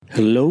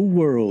Hello,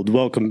 world.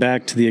 Welcome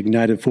back to the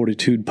Ignited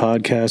Fortitude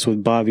podcast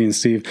with Bobby and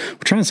Steve. We're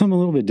trying something a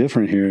little bit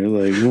different here.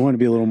 Like, we want to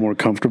be a little more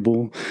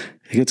comfortable.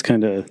 It gets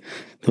kind of,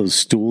 those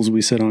stools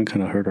we sit on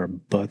kind of hurt our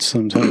butts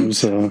sometimes.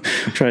 So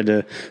tried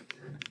to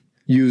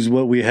use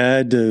what we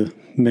had to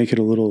make it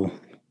a little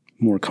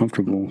more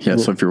comfortable. Yeah,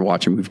 so if you're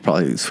watching, we've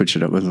probably switched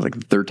it up. It was like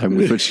the third time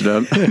we switched it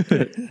up.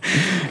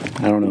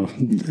 I don't know.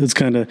 It's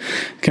kind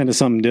of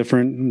something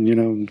different. You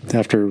know,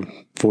 after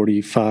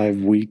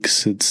 45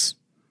 weeks, it's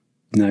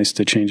nice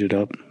to change it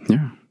up.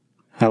 Yeah.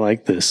 I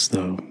like this,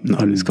 though. No,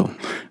 it is cool.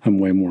 I'm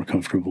way more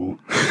comfortable.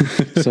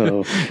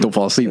 So don't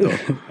fall asleep, though.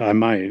 I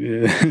might.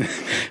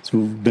 It's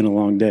been a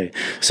long day.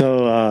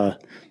 So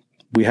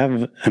we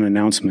have an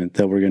announcement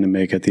that we're going to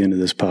make at the end of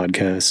this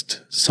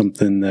podcast,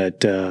 something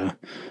that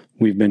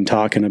we've been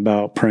talking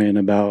about, praying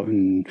about,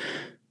 and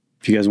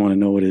if you guys want to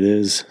know what it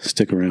is,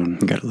 stick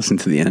around. You got to listen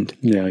to the end.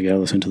 Yeah, I got to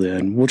listen to the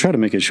end. We'll try to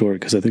make it short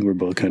because I think we're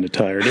both kind of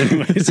tired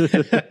anyways.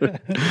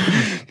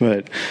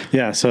 But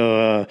yeah,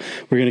 so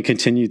we're going to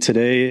continue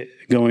today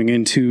going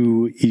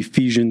into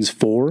Ephesians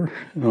 4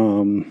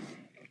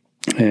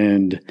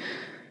 and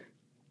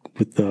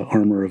with the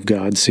Armor of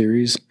God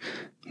series.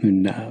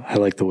 And I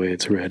like the way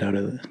it's read out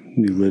of the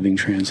New Living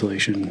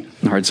Translation.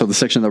 All right, so the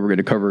section that we're going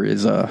to cover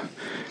is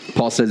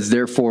Paul says,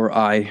 "Therefore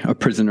I, a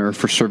prisoner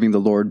for serving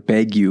the Lord,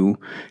 beg you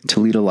to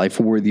lead a life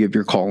worthy of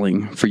your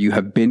calling, for you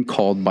have been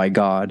called by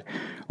God.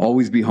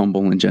 Always be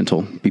humble and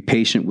gentle. Be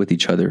patient with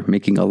each other,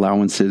 making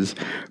allowances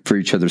for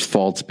each other's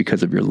faults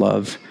because of your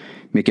love.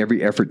 Make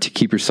every effort to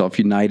keep yourself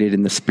united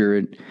in the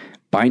Spirit,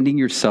 binding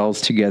yourselves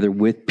together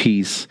with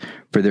peace,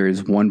 for there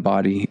is one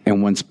body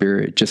and one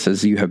Spirit, just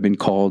as you have been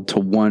called to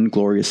one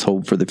glorious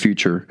hope for the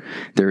future.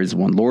 There is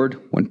one Lord,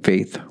 one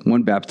faith,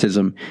 one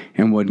baptism,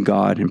 and one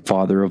God and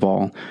Father of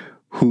all,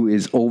 who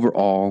is over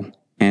all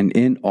and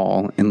in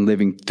all and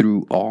living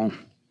through all."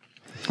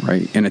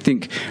 Right. And I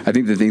think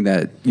the thing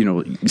that,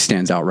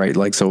 stands out, right?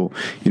 Like, so,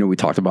 we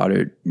talked about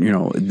it,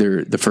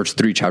 the first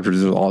 3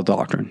 chapters are all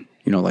doctrine,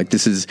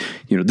 this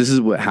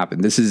is what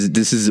happened. This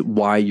is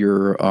why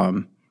you're,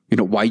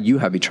 why you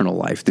have eternal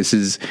life. This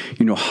is,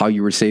 how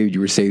you were saved.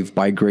 You were saved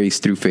by grace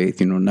through faith.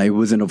 It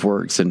wasn't of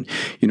works. And,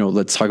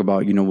 let's talk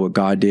about, what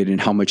God did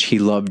and how much he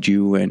loved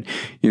you. And,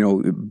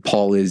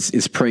 Paul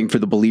is praying for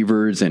the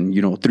believers and,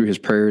 through his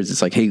prayers,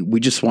 it's like, hey, we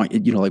just want,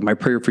 like my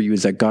prayer for you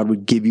is that God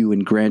would give you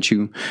and grant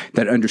you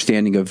that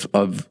understanding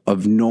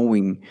of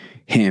knowing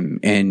him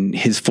and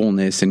his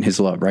fullness and his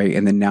love. Right.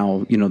 And then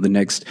now, the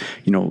next,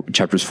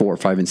 chapters 4,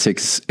 5, and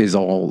 6 is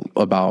all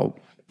about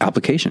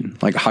application.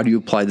 Like, how do you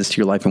apply this to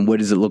your life, and what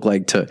does it look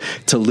like to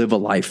live a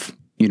life,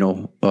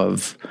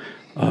 of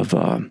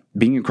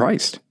being in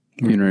Christ?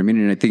 You know what I mean?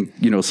 And I think,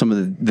 some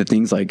of the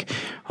things like,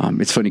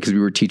 it's funny because we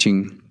were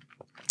teaching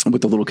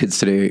with the little kids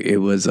today. It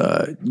was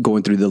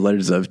going through the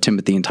letters of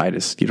Timothy and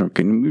Titus.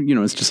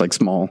 It's just like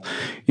small,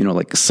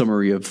 like a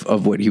summary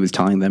of what he was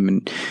telling them.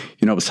 And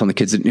I was telling the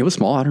kids, it was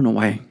small. I don't know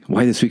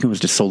why this weekend was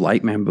just so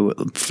light, man.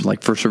 But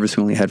like first service,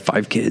 we only had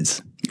 5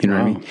 kids. You know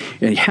what I mean?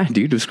 And yeah,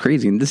 dude, it was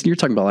crazy. And this, you're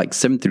talking about like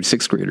 7th through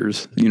 6th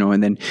graders.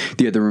 And then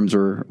the other rooms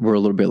were a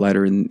little bit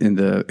lighter in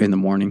the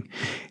morning,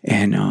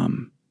 and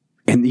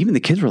even the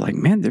kids were like,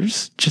 man,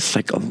 there's just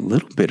like a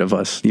little bit of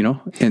us,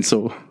 and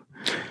so.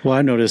 Well,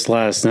 I noticed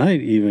last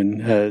night,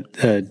 even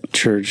at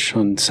church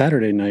on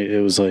Saturday night,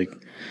 it was like,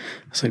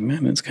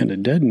 man, it's kind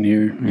of dead in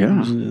here.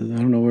 Yeah. I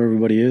don't know where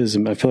everybody is.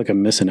 I feel like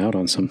I'm missing out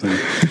on something.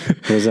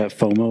 Was that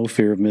FOMO,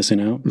 fear of missing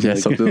out? Yeah,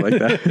 something like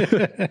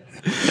that.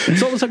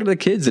 So I was talking to the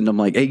kids, and I'm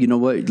like, hey, you know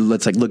what?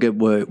 Let's like look at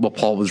what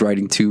Paul was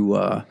writing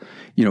to,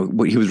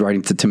 what he was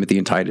writing to Timothy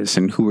and Titus,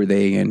 and who are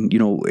they? And,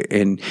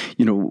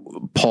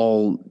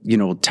 Paul,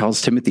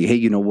 tells Timothy, hey,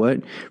 you know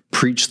what?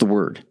 Preach the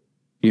word.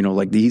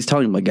 Like he's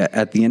telling him, like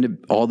at the end of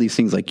all these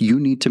things, like you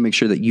need to make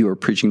sure that you are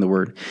preaching the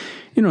word,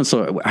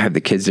 so I have the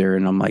kids there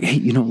and I'm like, hey,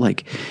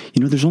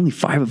 there's only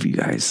 5 of you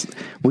guys.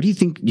 What do you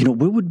think,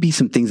 what would be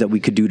some things that we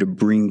could do to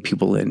bring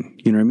people in?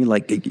 You know what I mean?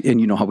 Like,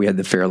 and how we had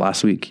the fair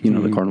last week, the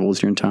carnival was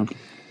here in town.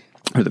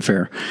 Or the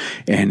fair.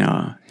 And,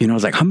 I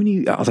was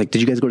like, did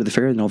you guys go to the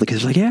fair? And all the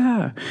kids were like,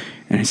 yeah.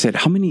 And I said,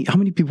 how many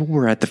people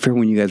were at the fair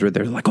when you guys were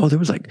there? They're like, oh, there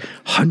was like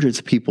hundreds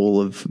of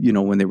people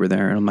when they were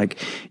there. And I'm like,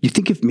 you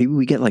think if maybe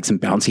we get like some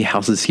bouncy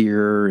houses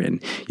here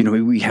and,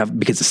 maybe we have,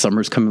 because the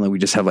summer's coming, like we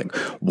just have like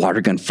water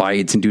gun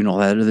fights and doing all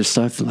that other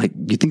stuff. And like,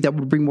 you think that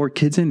would bring more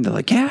kids in? They're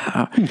like,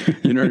 yeah.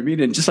 You know what I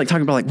mean? And just like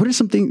talking about like, what are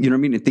some things,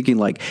 and thinking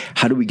like,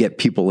 how do we get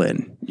people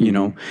in,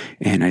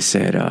 And I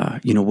said,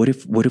 what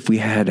if we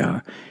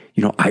had,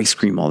 ice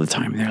cream all the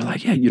time. And they're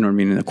like, yeah,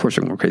 And of course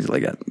they're going crazy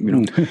like that,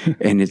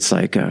 And it's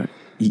like,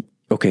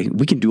 okay,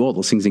 we can do all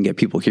those things and get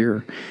people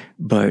here,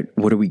 but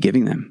what are we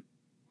giving them?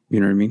 You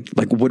know what I mean?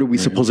 Like, what are we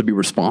supposed to be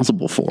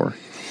responsible for?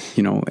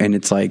 And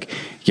it's like,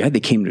 yeah, they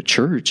came to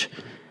church,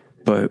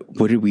 but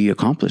what did we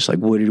accomplish? Like,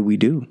 what did we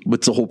do?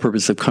 What's the whole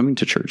purpose of coming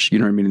to church? You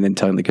know what I mean? And then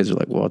telling the kids are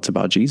like, well, it's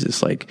about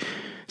Jesus. Like,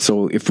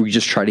 so if we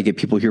just try to get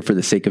people here for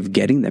the sake of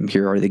getting them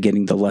here, are they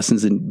getting the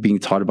lessons and being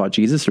taught about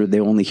Jesus, or are they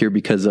only here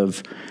because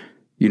of,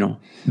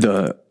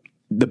 the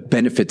the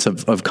benefits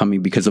of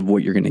coming because of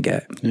what you're going to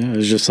get. Yeah, it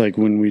was just like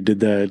when we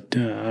did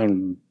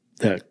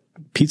that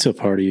pizza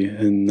party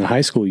in the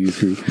high school youth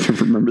group.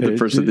 Remember the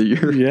first of the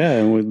year? Yeah,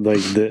 and we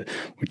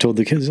told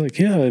the kids, like,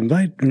 yeah,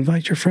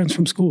 invite your friends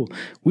from school.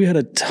 We had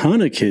a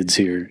ton of kids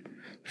here.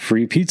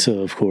 Free pizza,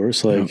 of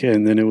course. Like,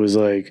 and then it was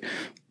like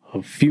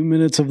a few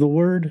minutes of the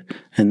word,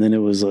 and then it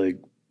was like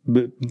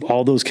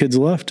all those kids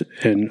left,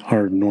 and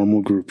our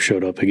normal group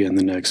showed up again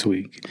the next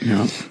week.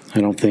 Yeah.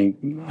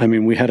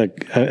 We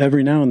had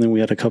every now and then we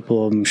had a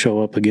couple of them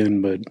show up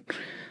again, but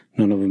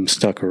none of them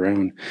stuck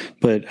around.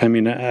 But I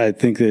mean, I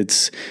think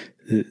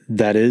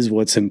that is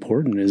what's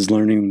important, is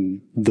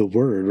learning the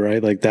word,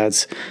 right? Like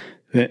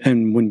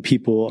and when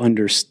people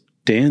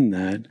understand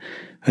that,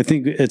 I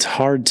think it's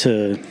hard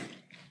to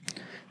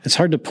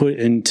put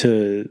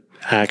into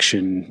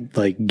action,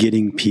 like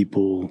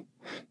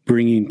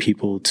bringing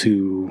people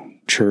to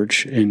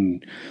church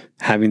and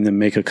having them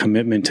make a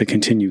commitment to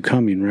continue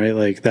coming, right?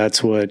 Like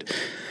that's what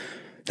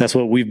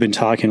we've been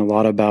talking a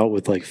lot about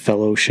with like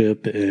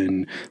fellowship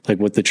and like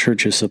what the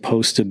church is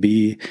supposed to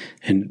be.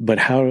 But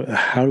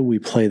how do we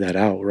play that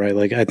out, right?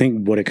 Like, I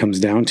think what it comes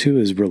down to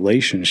is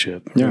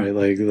relationship, right?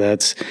 Like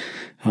that's,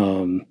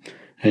 and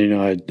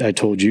I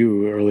told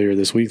you earlier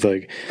this week,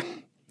 like,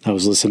 I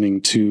was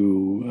listening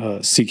to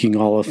Seeking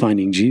Allah,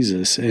 Finding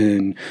Jesus,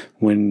 and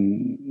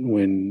when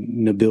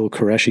Nabil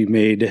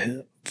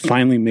Qureshi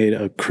finally made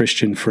a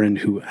Christian friend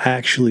who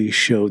actually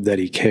showed that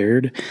he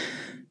cared,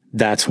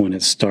 that's when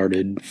it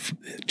started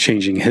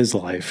changing his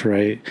life,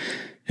 right?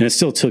 And it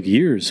still took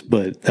years,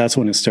 but that's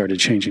when it started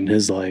changing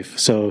his life.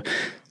 So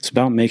it's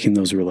about making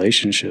those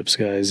relationships,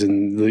 guys.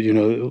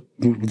 And,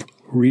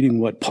 reading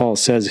what Paul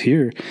says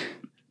here,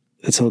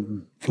 it's a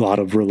lot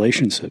of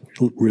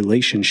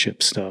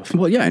relationship stuff.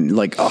 Well, yeah, and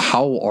like,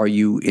 how are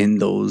you in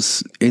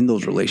those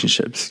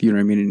relationships? You know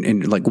what I mean?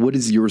 And like, what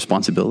is your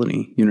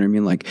responsibility? You know what I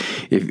mean? Like,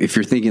 if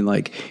you're thinking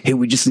like, hey,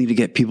 we just need to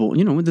get people,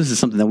 this is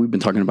something that we've been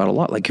talking about a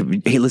lot. Like,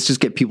 hey, let's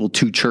just get people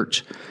to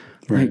church.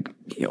 Right. Like,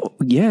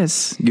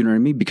 yes. You know what I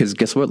mean? Because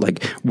guess what?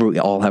 Like, we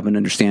all have an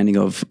understanding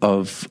of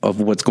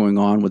what's going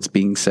on, what's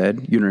being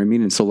said. You know what I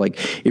mean? And so like,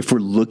 if we're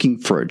looking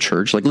for a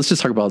church, like, let's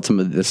just talk about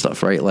some of this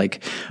stuff, right?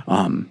 Like,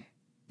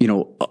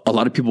 a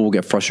lot of people will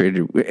get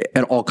frustrated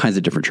at all kinds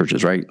of different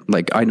churches, right?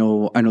 Like, I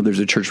know there's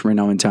a church right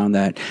now in town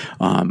that,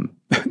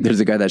 there's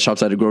a guy that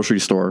shops at a grocery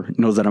store,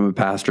 knows that I'm a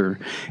pastor,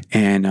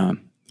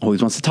 and, always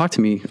wants to talk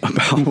to me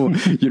about,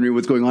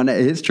 what's going on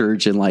at his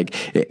church and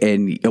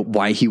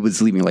why he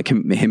was leaving. Like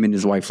him and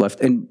his wife left,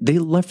 and they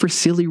left for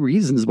silly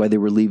reasons why they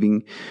were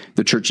leaving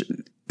the church.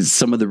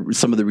 Some of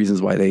the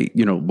reasons why they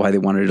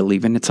wanted to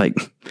leave. And it's like,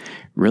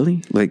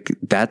 really? Like,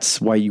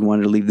 that's why you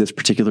wanted to leave this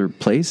particular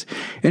place?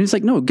 And it's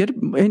like, no,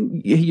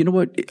 and you know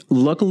what?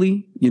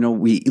 Luckily,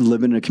 we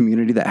live in a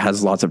community that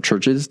has lots of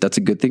churches. That's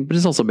a good thing, but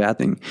it's also a bad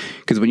thing,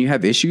 because when you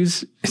have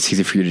issues, it's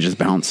easy for you to just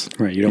bounce.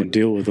 Right. You don't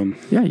deal with them.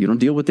 Yeah. You don't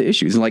deal with the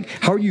issues. And like,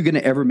 how are you going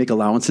to ever make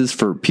allowances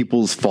for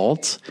people's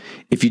faults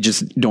if you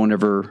just don't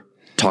ever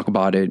talk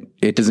about it?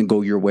 It doesn't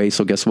go your way.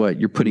 So guess what?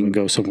 You're putting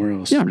go somewhere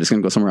else. Yeah, I'm just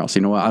going to go somewhere else.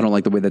 You know what? I don't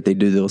like the way that they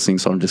do those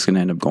things, so I'm just going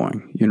to end up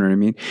going. You know what I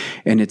mean?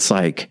 And it's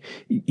like,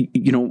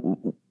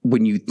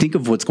 when you think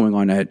of what's going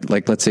on at,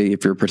 like, let's say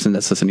if you're a person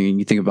that's listening and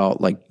you think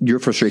about like your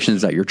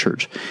frustrations at your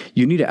church,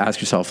 you need to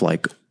ask yourself,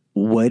 like,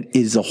 what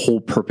is the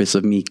whole purpose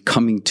of me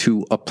coming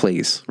to a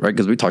place, right?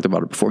 Because we talked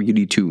about it before. You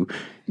need to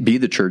be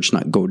the church,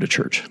 not go to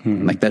church.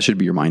 Mm-hmm. Like, that should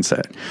be your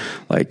mindset.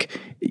 Like,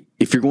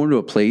 if you're going to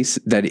a place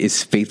that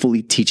is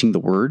faithfully teaching the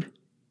word,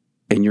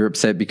 and you're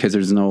upset because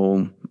there's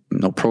no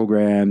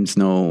programs,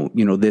 no,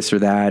 this or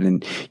that,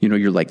 and,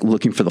 you're like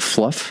looking for the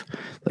fluff,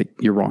 like,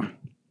 you're wrong.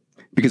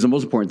 Because the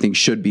most important thing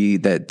should be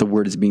that the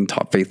word is being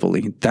taught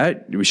faithfully.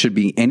 That should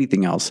be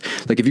anything else.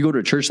 Like, if you go to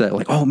a church that,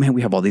 like, oh man,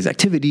 we have all these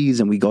activities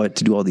and we go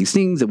to do all these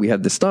things and we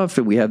have this stuff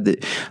and we have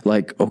the,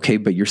 like, okay,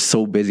 but you're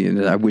so busy.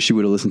 And I wish you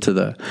would have listened to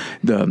the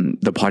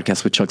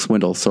podcast with Chuck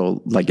Swindoll.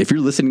 So like, if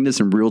you're listening to this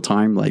in real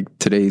time, like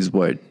today's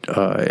May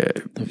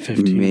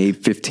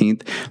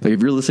 15th. Like, if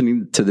you're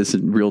listening to this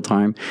in real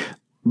time,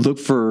 look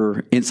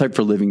for Insight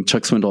for Living.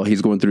 Chuck Swindoll,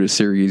 he's going through a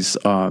series,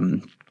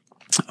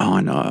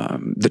 on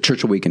the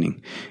Church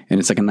Awakening, and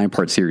it's like a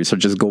 9-part series. So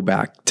just go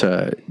back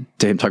to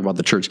him talking about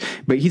the church.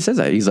 But he says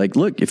that he's like,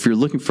 look, if you're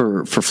looking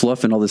for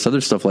fluff and all this other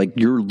stuff, like,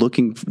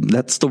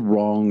 that's the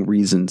wrong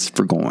reasons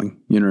for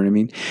going. You know what I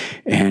mean?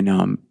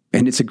 And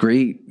it's a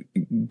great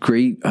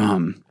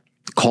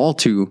call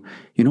to,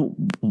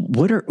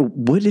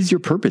 what is your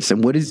purpose,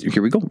 and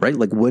here we go, right?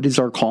 Like, what is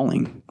our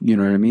calling? You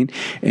know what I mean?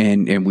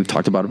 And we've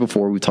talked about it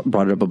before. We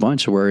brought it up a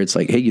bunch, where it's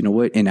like, hey, you know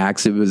what? In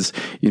Acts, it was,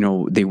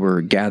 they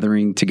were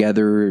gathering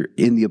together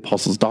in the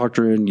apostles'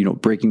 doctrine,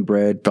 breaking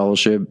bread,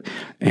 fellowship,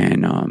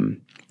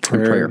 and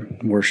prayer,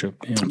 worship,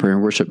 prayer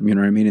and worship. You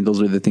know what I mean? And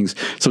those are the things.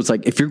 So it's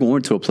like, if you're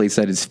going to a place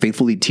that is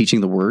faithfully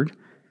teaching the word,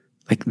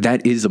 like,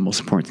 that is the most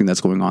important thing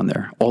that's going on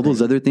there. All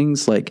those other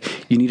things,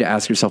 like, you need to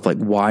ask yourself, like,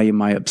 why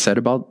am I upset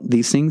about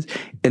these things?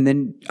 And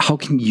then how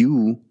can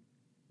you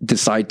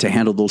decide to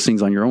handle those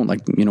things on your own. Like,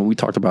 we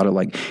talked about it,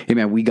 like, hey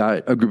man, we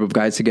got a group of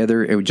guys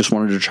together and we just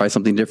wanted to try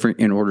something different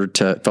in order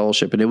to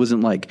fellowship. And it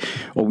wasn't like,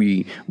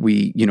 we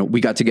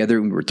got together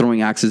and we were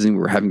throwing axes and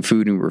we were having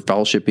food and we were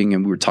fellowshipping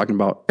and we were talking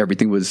about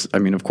everything was,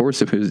 of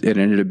course, it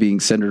ended up being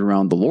centered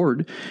around the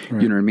Lord,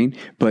 right. You know what I mean?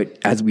 But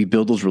as we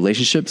build those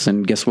relationships,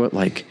 and guess what?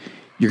 Like,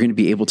 you're going to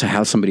be able to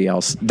have somebody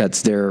else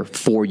that's there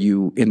for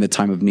you in the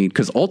time of need.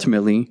 Because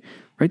ultimately,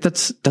 right,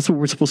 that's what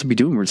we're supposed to be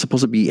doing. We're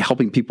supposed to be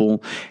helping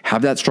people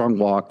have that strong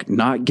walk,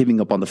 not giving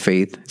up on the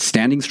faith,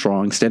 standing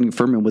strong, standing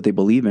firm in what they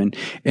believe in,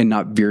 and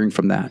not veering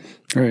from that.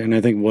 Right. And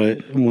I think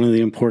one of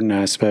the important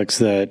aspects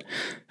that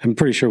I'm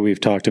pretty sure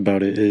we've talked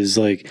about it is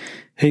like,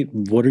 hey,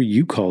 what are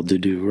you called to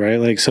do? Right.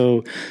 Like,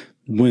 so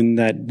when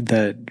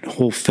that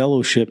whole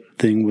fellowship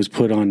thing was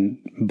put on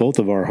both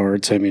of our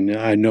hearts, I mean,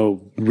 I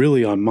know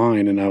really on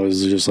mine, and I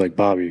was just like,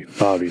 Bobby.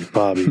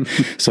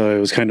 So it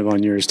was kind of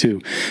on yours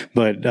too.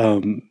 But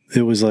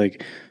it was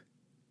like,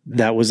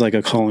 that was like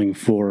a calling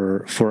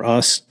for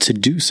us to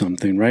do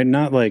something, right?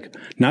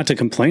 Not to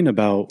complain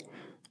about,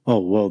 oh,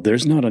 well,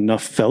 there's not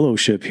enough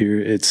fellowship here.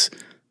 It's,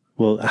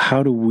 well,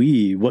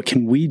 what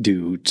can we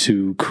do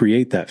to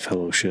create that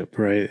fellowship,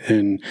 right?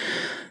 And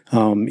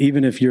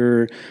even if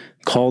you're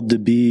called to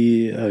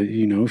be,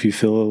 if you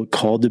feel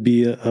called to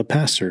be a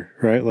pastor,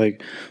 right?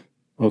 Like,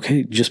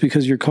 okay, just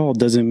because you're called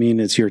doesn't mean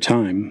it's your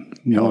time.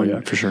 Oh, yeah,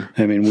 for sure.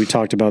 I mean, we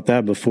talked about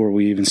that before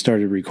we even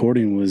started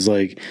recording, was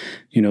like,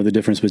 the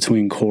difference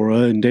between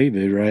Korah and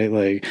David, right?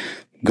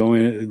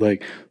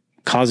 Like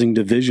causing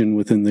division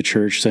within the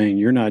church, saying,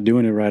 you're not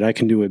doing it right, I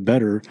can do it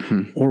better,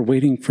 or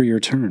waiting for your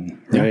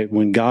turn, right? Yeah.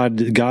 When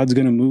God's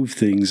going to move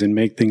things and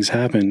make things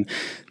happen,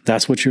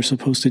 that's what you're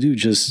supposed to do.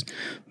 Just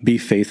be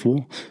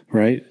faithful,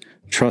 right?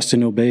 Trust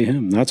and obey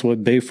him. That's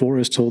what Bay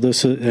Forest told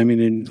us. Trust and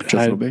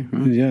obey.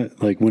 Huh? Yeah.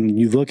 Like when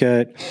you look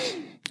at,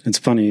 it's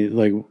funny,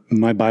 like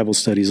my Bible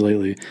studies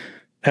lately,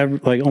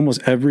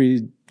 almost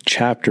every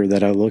chapter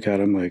that I look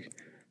at, I'm like,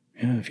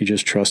 yeah, if you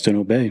just trust and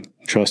obey,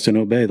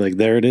 like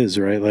there it is,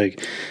 right?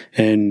 Like,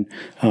 and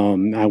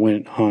I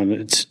went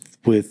on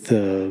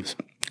with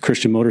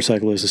Christian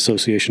Motorcyclists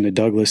Association at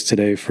Douglas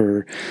today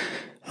for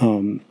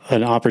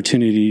an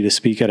opportunity to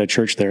speak at a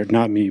church there,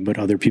 not me, but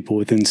other people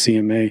within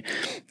CMA.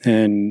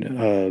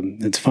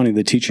 And it's funny,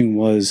 the teaching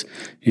was,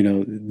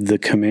 the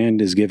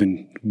command is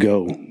given,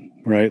 go,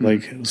 right?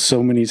 Mm-hmm. Like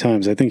so many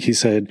times, I think he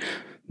said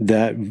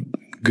that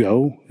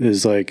go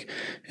is like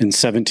in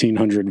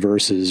 1,700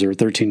 verses or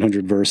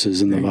 1,300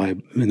 verses in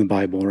the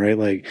Bible, right?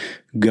 Like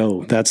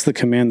go, that's the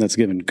command that's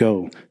given,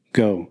 go,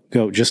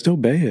 just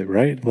obey it,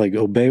 right? Like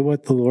obey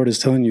what the Lord is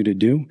telling you to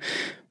do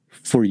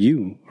for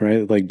you,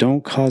 right? Like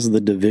don't cause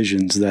the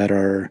divisions that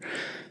are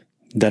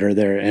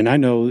there. And I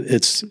know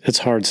it's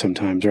hard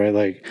sometimes, right?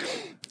 Like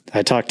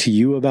I talk to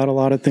you about a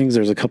lot of things.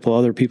 There's a couple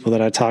other people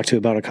that I talk to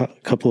about a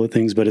couple of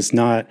things, but it's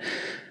not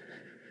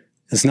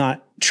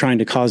trying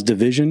to cause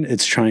division.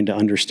 It's trying to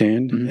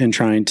understand and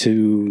trying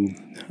to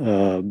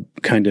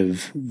kind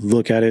of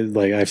look at it.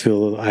 Like I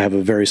feel I have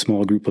a very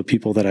small group of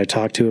people that I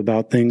talk to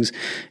about things.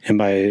 And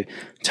by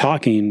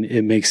talking,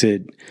 it makes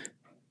it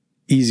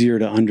easier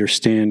to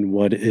understand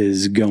what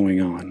is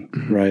going on,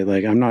 right?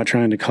 Like I'm not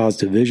trying to cause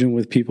division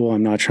with people.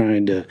 I'm not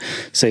trying to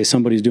say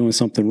somebody's doing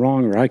something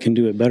wrong or I can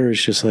do it better.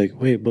 It's just like,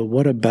 wait, but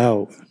what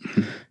about,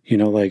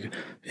 like,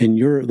 and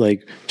you're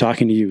like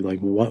talking to you, like,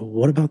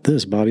 what about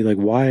this, Bobby? Like,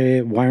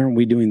 why aren't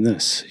we doing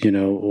this,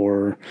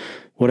 or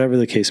whatever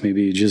the case may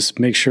be. Just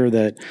make sure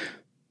that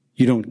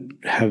you don't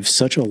have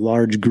such a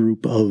large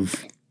group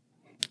of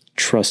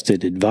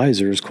trusted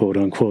advisors, quote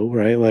unquote,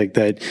 right? Like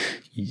that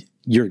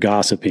you're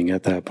gossiping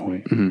at that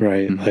point,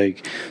 right?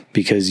 Like,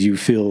 because you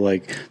feel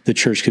like the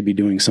church could be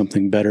doing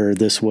something better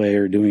this way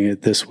or doing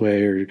it this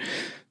way, or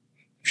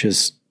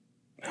just,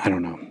 I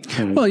don't know.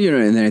 Well,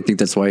 and then I think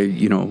that's why,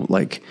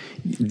 like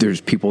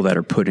there's people that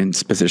are put in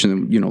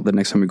position, the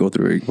next time we go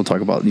through it, we'll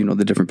talk about,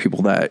 the different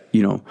people that,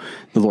 the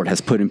Lord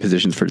has put in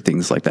positions for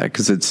things like that.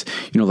 Cause it's,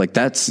 like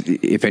that's,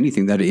 if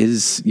anything, that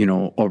is,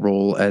 a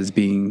role as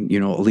being,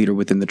 a leader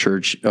within the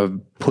church of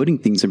putting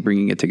things and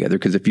bringing it together.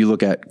 Cause if you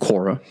look at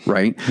Korah,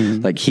 right,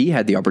 like he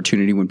had the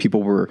opportunity when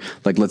people were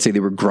like, let's say they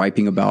were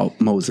griping about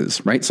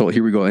Moses, right? So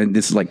here we go. And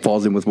this is like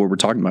falls in with what we're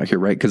talking about here,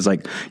 right? Cause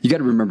like, you got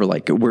to remember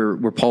like where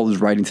Paul is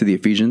writing to the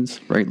Ephesians,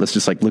 right? Let's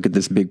just like look at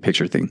this big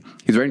picture thing.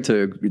 He's writing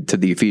to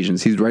the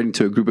Ephesians. He's writing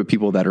to a group of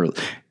people that are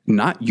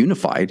not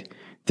unified.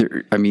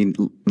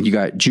 You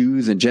got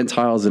Jews and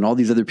Gentiles and all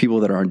these other people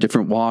that are on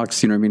different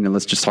walks, And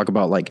let's just talk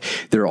about like,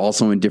 they're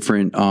also in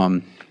different,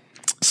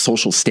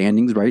 social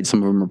standings, right?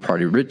 Some of them are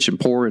probably rich and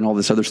poor and all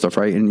this other stuff,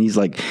 right? And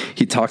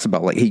he talks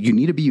about like, hey, you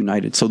need to be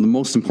united. So the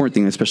most important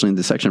thing, especially in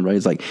this section, right,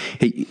 is like,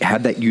 hey,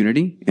 have that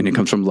unity, and it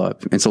comes from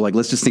love. And so like,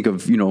 let's just think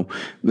of,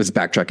 let's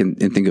backtrack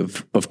and think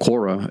of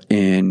Korah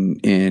and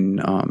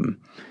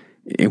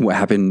in what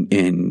happened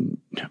in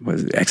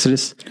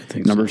Exodus,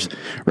 Numbers, so.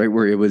 Right?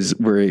 Where it was,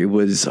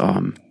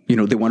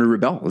 they want to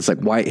rebel. It's like,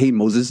 why, hey,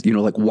 Moses,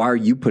 like, why are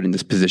you put in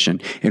this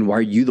position? And why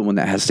are you the one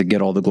that has to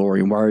get all the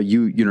glory? And why are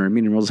you, you know what I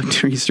mean? And Moses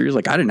like, are you serious?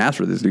 Like, I didn't ask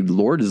for this, dude. The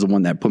Lord is the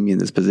one that put me in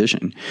this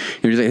position.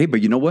 And he's like, hey,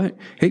 but you know what?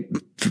 Hey,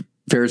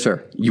 fair is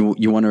fair. You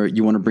want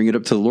to bring it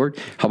up to the Lord?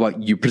 How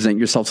about you present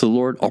yourself to the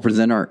Lord? I'll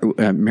present Aaron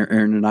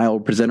and I will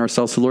present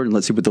ourselves to the Lord, and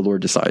let's see what the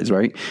Lord decides,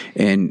 right?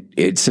 And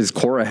it says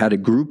Korah had a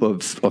group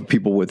of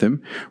people with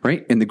him,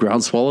 right? And the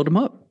ground swallowed him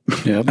up.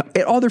 Yep.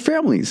 And all their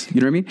families, you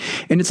know what I mean?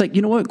 And it's like,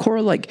 you know what,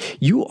 Korah, like,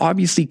 you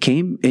obviously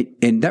came,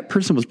 and that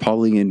person was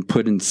probably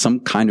put in some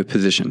kind of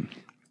position.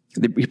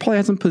 He probably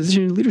had some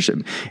position in leadership.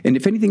 And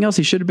if anything else,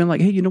 he should have been like,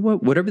 hey, you know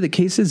what, whatever the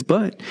case is,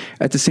 but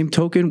at the same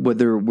token,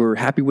 whether we're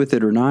happy with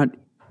it or not,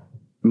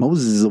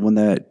 Moses is the one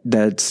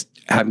that's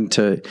having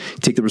to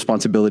take the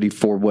responsibility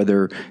for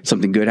whether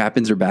something good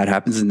happens or bad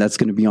happens, and that's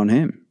going to be on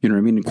him. You know what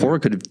I mean? And Korah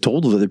could have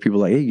told those other people,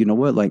 like, hey, you know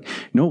what, like,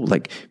 no,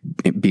 like,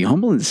 be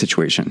humble in the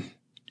situation.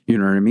 You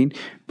know what I mean?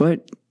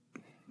 But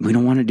we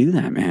don't want to do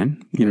that,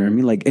 man. You know what I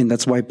mean? Like, and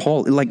that's why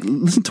Paul, like,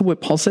 listen to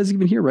what Paul says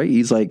even here, right?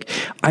 He's like,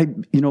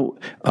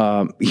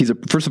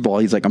 first of all,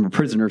 he's like, I'm a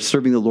prisoner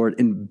serving the Lord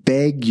and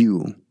beg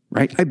you,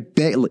 right? I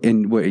beg,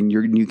 and what in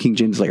your New King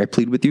James, like, I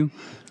plead with you.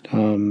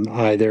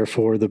 I,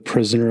 therefore, the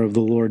prisoner of the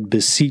Lord,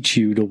 beseech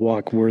you to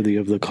walk worthy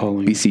of the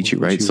calling. Beseech you,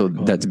 right? So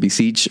that's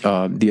beseech.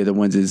 The other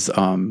ones is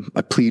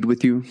I plead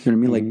with you. You know what I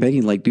mean? Like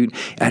begging, like, dude,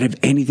 out of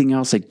anything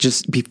else, like,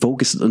 just be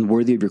focused on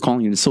worthy of your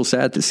calling. And it's so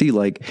sad to see,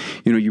 like,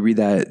 you read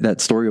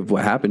that story of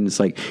what happened. It's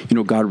like,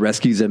 God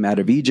rescues them out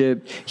of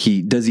Egypt.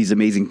 He does these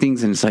amazing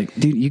things. And it's like,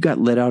 dude, you got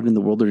let out in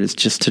the wilderness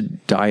just to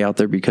die out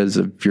there because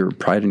of your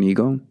pride and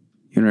ego.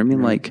 You know what I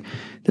mean? Like,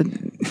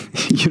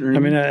 I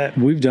mean,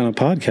 we've done a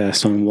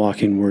podcast on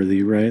walking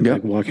worthy, right? Yep.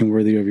 Like walking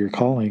worthy of your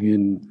calling,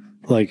 and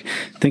like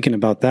thinking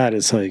about that,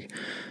 it's like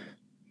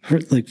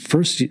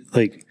first,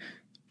 like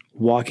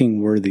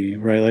walking worthy,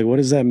 right? Like, what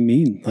does that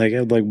mean? Like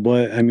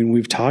what? I mean,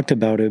 we've talked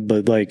about it,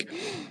 but like,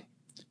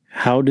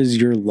 how does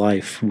your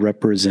life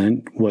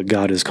represent what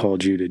God has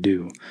called you to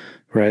do,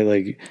 right?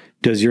 Like,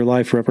 does your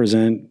life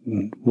represent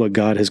what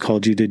God has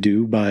called you to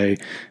do by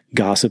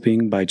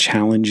gossiping, by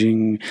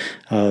challenging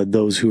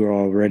those who are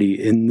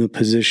already in the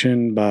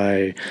position,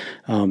 by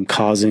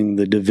causing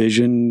the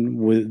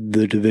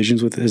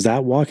divisions with? Is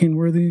that walking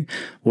worthy,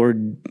 or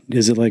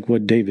is it like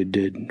what David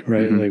did,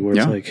 right? Mm-hmm. Like where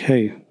it's like,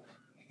 hey,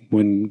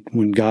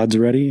 when God's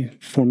ready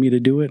for me to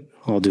do it,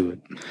 I'll do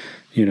it.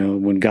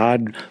 When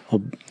God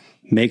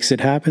makes it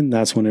happen,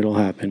 that's when it'll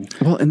happen.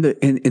 Well, and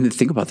the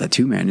thing about that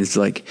too, man, is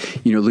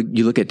like, you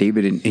look at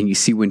David and you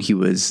see when he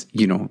was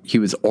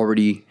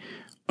already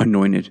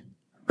anointed,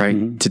 right,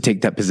 mm-hmm. to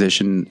take that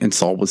position, and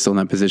Saul was still in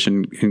that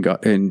position,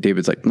 and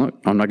David's like, look,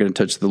 I'm not going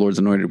to touch the Lord's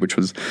anointed, which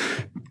was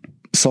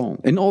Saul.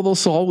 And although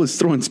Saul was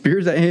throwing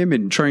spears at him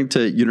and trying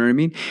to, you know what I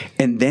mean?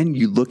 And then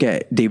you look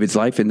at David's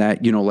life, and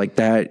that, like,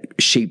 that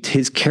shaped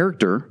his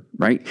character,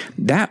 right?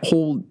 That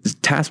whole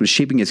task was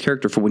shaping his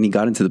character for when he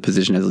got into the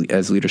position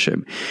as leadership.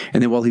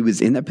 And then while he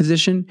was in that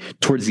position,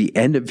 towards the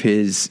end of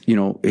his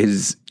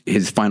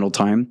final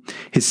time,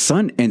 his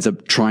son ends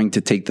up trying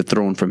to take the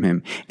throne from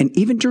him. And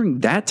even during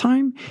that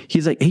time,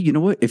 he's like, hey, you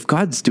know what? If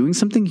God's doing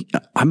something,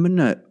 I'm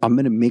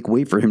gonna make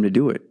way for him to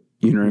do it.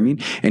 You know what I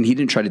mean? And he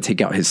didn't try to take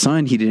out his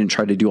son. He didn't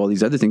try to do all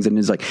these other things. And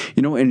it's like,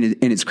 and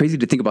it's crazy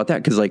to think about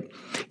that, because like,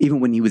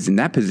 even when he was in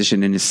that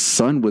position and his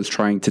son was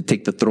trying to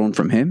take the throne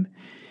from him,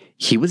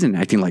 he wasn't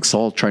acting like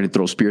Saul trying to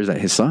throw spears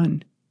at his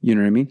son. You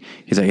know what I mean?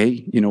 He's like,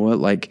 hey, you know what?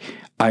 Like,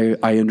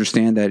 I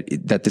understand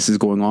that this is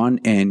going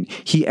on. And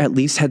he at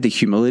least had the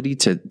humility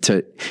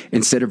to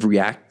instead of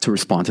react, to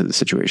respond to the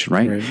situation.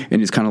 Right.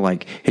 And it's kind of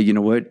like, hey, you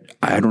know what?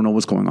 I don't know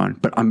what's going on,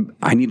 but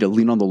I need to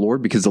lean on the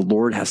Lord, because the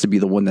Lord has to be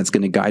the one that's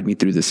going to guide me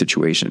through this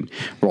situation.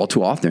 Where all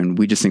too often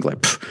we just think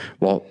like,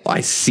 well, I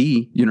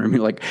see, you know what I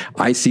mean? Like,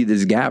 I see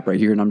this gap right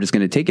here, and I'm just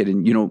going to take it.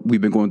 And, we've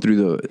been going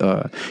through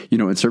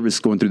in service,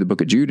 going through the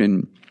book of Jude,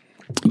 and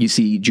you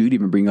see Jude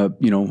even bring up,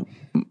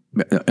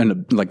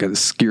 and like a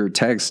scare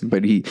text,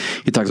 but he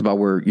talks about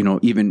where,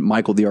 even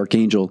Michael the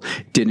archangel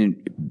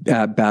didn't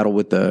battle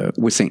with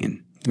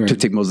Satan to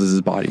take Moses'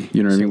 body.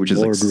 You know what I mean? Which is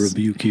Lord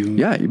rebuke you.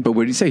 Yeah, but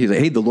what did he say? He's like,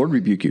 hey, the Lord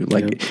rebuke you.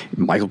 Like,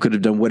 Michael could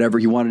have done whatever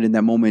he wanted in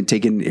that moment,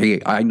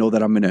 hey, I know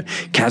that I'm going to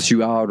cast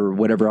you out or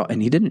whatever,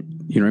 and he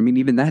didn't. You know what I mean?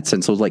 Even that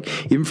sense. So it's like,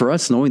 even for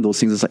us knowing those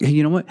things, it's like, hey,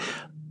 you know what?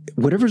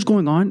 Whatever's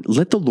going on,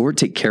 let the Lord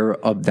take care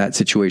of that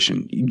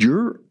situation.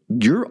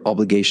 Your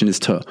obligation is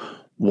to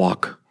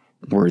walk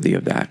worthy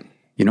of that,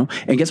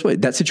 And guess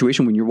what? That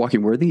situation, when you're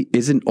walking worthy,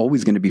 isn't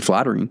always going to be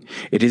flattering.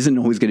 It isn't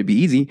always going to be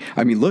easy.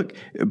 I mean, look,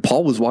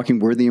 Paul was walking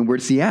worthy, and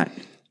where's he at?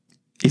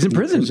 He's in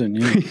prison.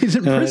 Yeah. He's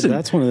in prison.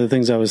 That's one of the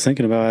things I was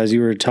thinking about as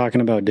you were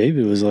talking about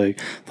David, was like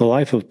the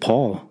life of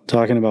Paul,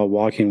 talking about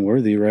walking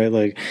worthy, right?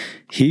 Like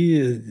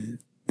he,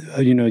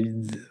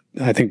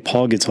 I think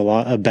Paul gets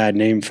a bad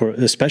name for,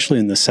 especially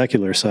in the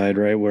secular side,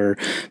 right? Where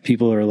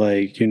people are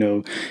like,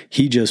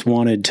 he just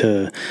wanted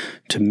to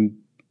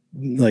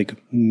like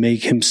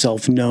make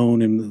himself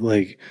known and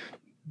like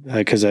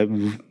because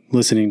I'm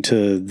listening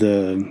to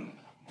the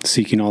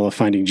Seeking Allah,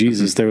 Finding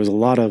Jesus, there was a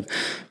lot of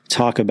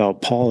talk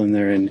about Paul in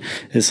there. And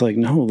it's like,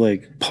 no,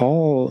 like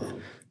Paul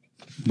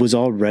was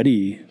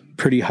already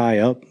pretty high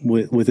up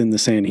within the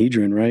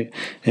Sanhedrin, right?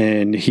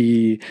 And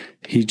he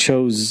didn't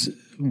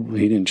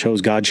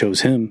chose, God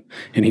chose him,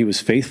 and he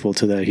was faithful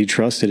to that. He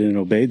trusted and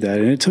obeyed that.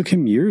 And it took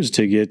him years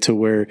to get to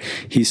where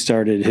he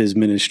started his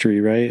ministry,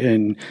 right?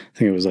 And I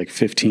think it was like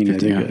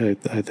 15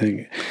 I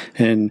think.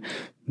 And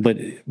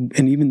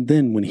even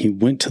then, when he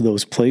went to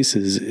those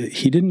places,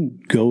 he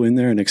didn't go in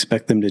there and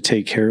expect them to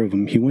take care of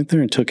him. He went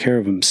there and took care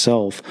of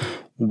himself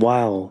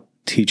while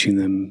teaching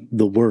them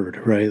the word,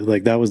 right?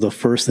 Like that was the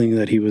first thing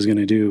that he was going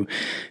to do,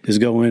 is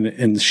go in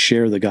and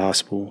share the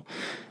gospel.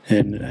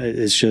 And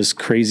it's just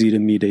crazy to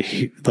me to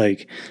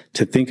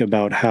think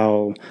about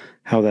how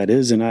that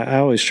is. And I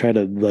always try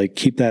to like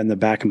keep that in the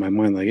back of my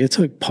mind. Like it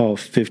took Paul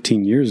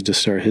 15 years to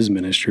start his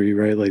ministry,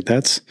 right? Like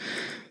that's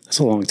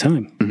a long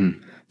time.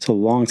 Mm-hmm. It's a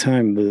long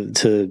time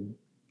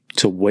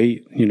to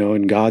wait,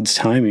 in God's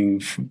timing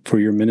for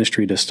your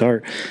ministry to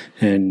start.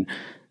 And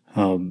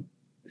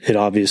it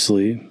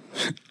obviously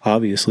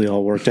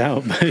all worked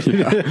out, but,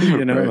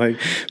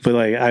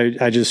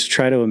 right. I just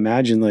try to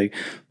imagine, like,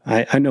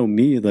 I know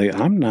me, like,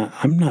 I'm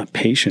not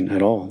patient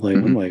at all. Like,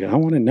 mm-hmm. I'm like, I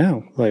want it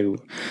now. Like,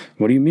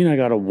 what do you mean I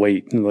got to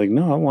wait? And like,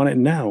 no, I want it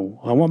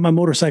now. I want my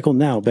motorcycle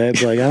now, babe.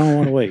 Like, I don't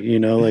want to wait,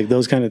 like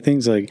those kind of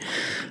things. Like,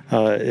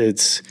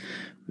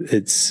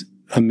 it's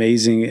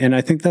amazing. And I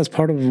think that's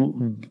part of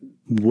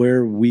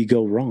where we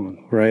go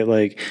wrong, right?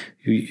 Like,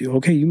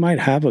 okay, you might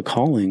have a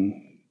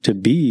calling to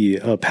be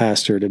a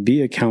pastor, to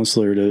be a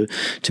counselor,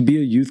 to be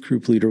a youth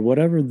group leader,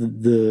 whatever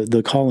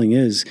the calling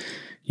is,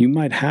 you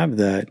might have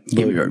that.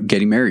 But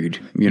getting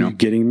married,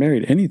 getting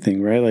married,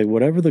 anything, right? Like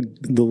whatever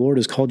the Lord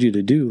has called you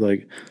to do,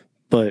 like,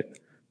 but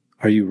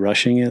are you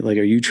rushing it? Like,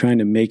 are you trying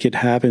to make it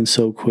happen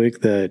so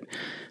quick that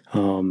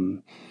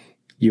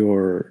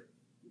you're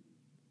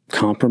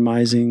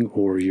compromising,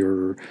 or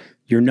you're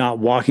not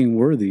walking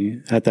worthy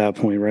at that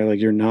point, right? Like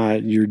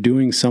you're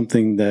doing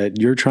something that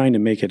you're trying to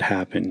make it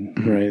happen,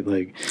 mm-hmm. right?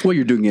 Like, well,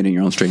 you're doing it in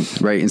your own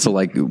strength, right? And so,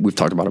 like we've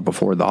talked about it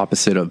before, the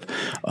opposite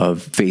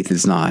of faith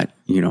is not,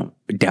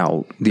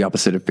 doubt. The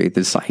opposite of faith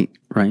is sight,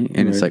 right?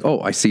 And It's like,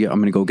 oh, I see it, I'm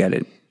going to go get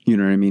it. You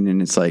know what I mean?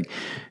 And it's like,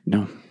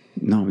 no,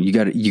 you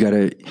got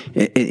to,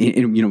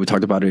 and, we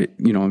talked about it,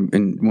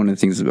 and one of the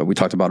things that we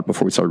talked about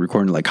before we started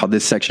recording, like how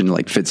this section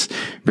like fits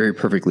very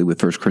perfectly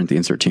with 1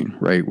 Corinthians 13,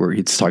 right? Where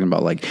he's talking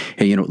about like,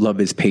 hey,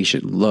 love is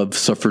patient, love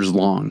suffers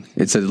long.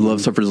 It says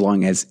love suffers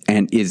long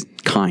and is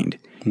kind.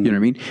 You know what I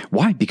mean?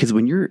 Why? Because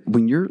when you're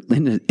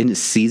in a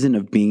season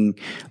of being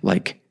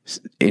like,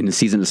 in a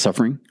season of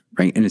suffering,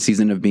 right? In a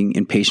season of being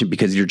impatient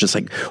because you're just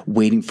like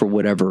waiting for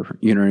whatever,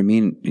 you know what I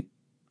mean?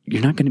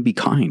 You're not going to be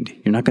kind.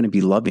 You're not going to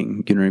be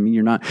loving. You know what I mean?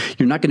 You're not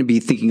going to be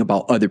thinking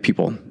about other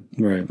people.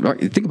 Right.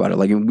 Think about it.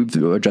 Like, and we've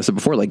addressed it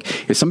before.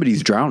 Like, if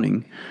somebody's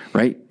drowning,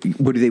 right?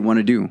 What do they want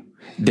to do?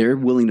 They're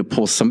willing to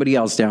pull somebody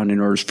else down in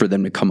order for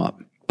them to come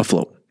up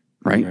afloat.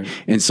 Right.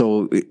 And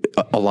so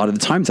a lot of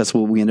the times that's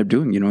what we end up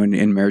doing,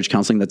 in marriage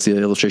counseling. That's the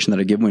illustration that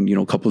I give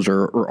when, couples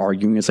are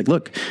arguing. It's like,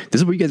 look,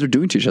 this is what you guys are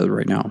doing to each other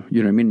right now.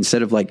 You know what I mean?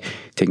 Instead of like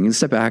taking a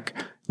step back,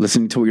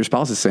 listening to what your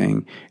spouse is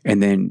saying,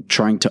 and then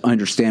trying to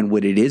understand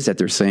what it is that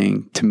they're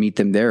saying to meet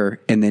them there,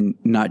 and then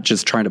not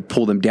just trying to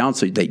pull them down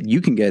so that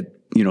you can get,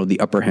 the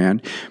upper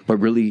hand, but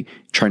really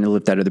trying to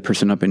lift that other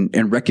person up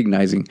and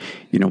recognizing,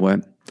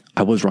 what,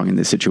 I was wrong in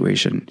this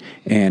situation,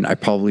 and I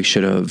probably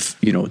should have,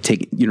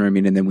 taken, what I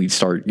mean? And then we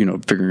start,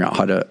 figuring out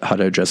how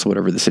to address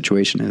whatever the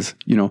situation is,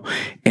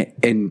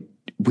 and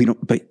we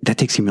don't, but that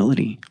takes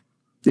humility.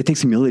 It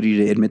takes humility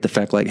to admit the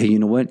fact, like, hey, you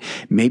know what?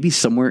 Maybe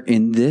somewhere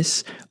in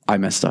this, I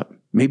messed up.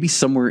 Maybe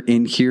somewhere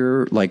in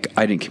here, like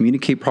I didn't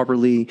communicate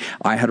properly.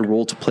 I had a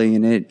role to play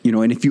in it,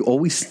 and if you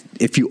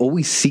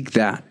always seek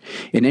that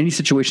in any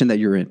situation that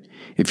you're in,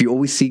 if you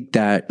always seek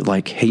that,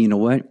 like, hey, you know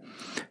what?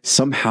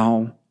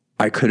 Somehow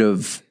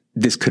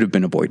this could have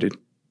been avoided.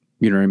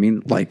 You know what I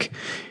mean? Like,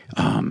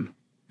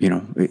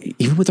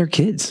 even with our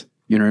kids,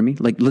 you know what I mean?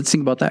 Like, let's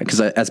think about that. Because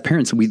as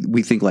parents,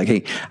 we think like,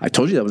 hey, I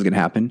told you that was going to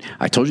happen.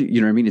 I told you,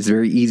 you know what I mean? It's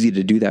very easy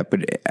to do that.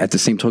 But at the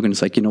same token,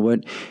 it's like, you know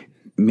what?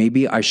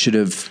 Maybe I should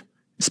have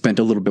spent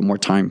a little bit more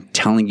time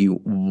telling you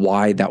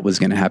why that was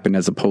going to happen,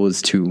 as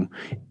opposed to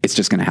it's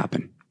just going to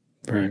happen.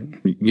 Right.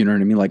 You know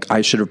what I mean? Like,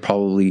 I should have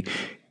probably,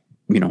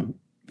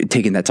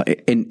 taken that time.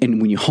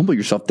 And when you humble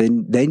yourself,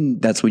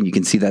 then that's when you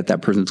can see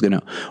that person's going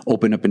to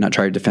open up and not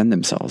try to defend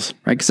themselves.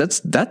 Right.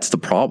 Cause that's the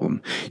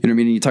problem. You know what I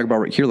mean? And you talk about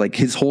right here, like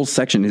his whole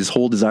section, his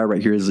whole desire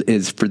right here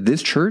is for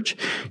this church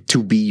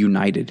to be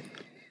united.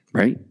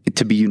 Right?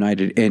 To be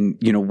united. And,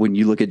 when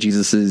you look at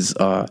Jesus's,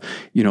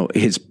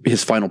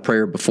 his final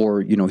prayer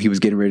before, he was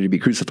getting ready to be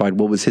crucified,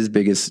 what was his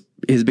biggest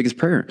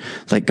prayer?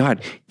 Like,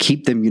 God,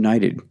 keep them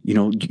united,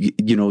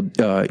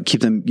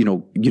 keep them,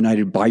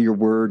 united by your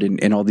word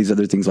and all these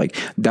other things. Like,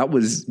 that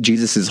was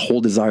Jesus's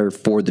whole desire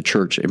for the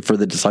church and for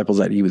the disciples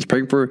that he was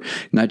praying for,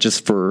 not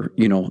just for,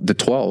 the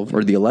 12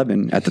 or the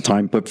 11 at the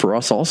time, but for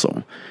us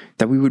also,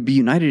 that we would be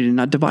united and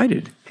not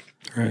divided.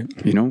 Right.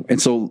 You know,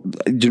 and so,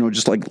 you know,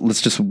 just like,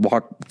 let's just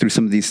walk through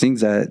some of these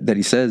things that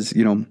he says,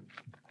 you know,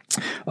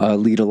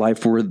 lead a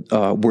life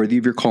worthy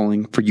of your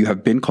calling, for you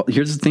have been called.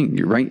 Here's the thing,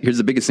 right? Here's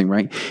the biggest thing,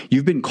 right?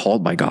 You've been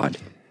called by God.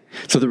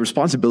 So the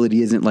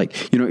responsibility isn't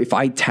like, you know, if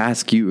I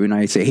task you and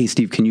I say, hey,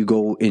 Steve, can you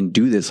go and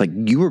do this? Like,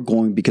 you are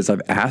going because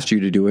I've asked you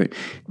to do it.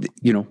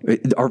 You know,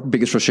 our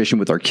biggest frustration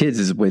with our kids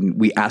is when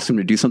we ask them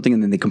to do something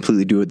and then they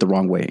completely do it the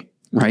wrong way.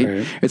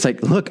 Right? It's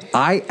like, look,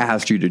 I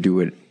asked you to do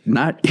it.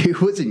 It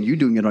wasn't you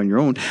doing it on your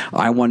own.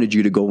 I wanted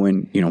you to go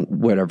in, you know,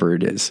 whatever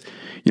it is,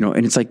 you know,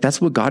 and it's like,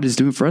 that's what God is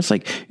doing for us.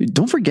 Like,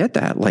 don't forget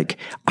that. Like,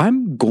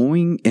 I'm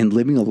going and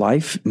living a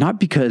life, not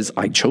because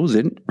I chose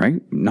it,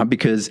 right? Not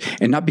because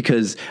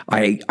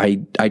I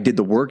did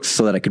the work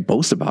so that I could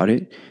boast about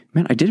it.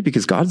 Man, I did it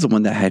because God's the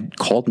one that had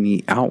called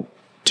me out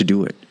to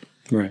do it.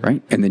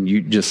 Right. And then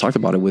you just talked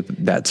about it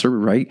with that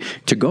servant, right?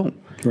 To go.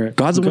 Right.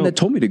 God's the one that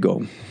told me to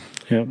go.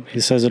 Yeah, he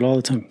says it all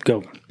the time.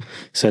 Go.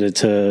 Said it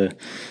to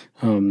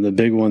the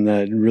big one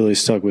that really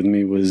stuck with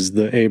me was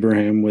the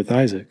Abraham with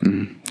Isaac.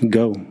 Mm-hmm.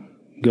 Go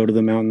to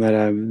the mountain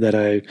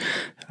that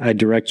I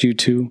direct you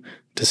to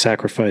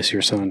sacrifice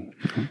your son.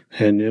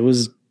 Mm-hmm. And it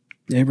was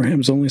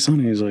Abraham's only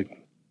son. And he's like,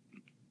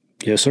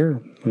 yes,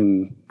 sir.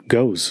 And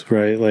goes,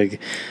 right?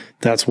 Like,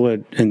 that's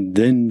what, and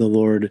then the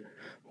Lord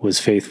was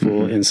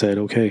faithful and said,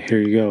 okay, here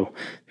you go.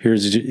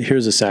 Here's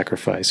a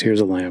sacrifice. Here's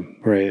a lamb,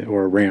 right?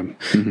 Or a ram.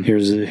 Mm-hmm.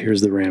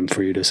 Here's the ram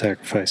for you to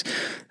sacrifice.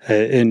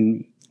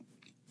 And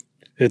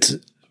it's,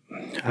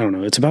 I don't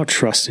know, it's about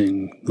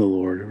trusting the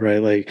Lord,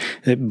 right? Like,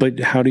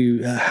 but how do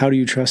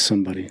you trust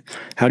somebody?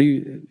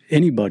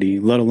 Anybody,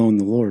 let alone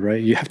the Lord,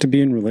 right? You have to be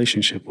in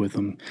relationship with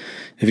them.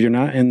 If you're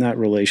not in that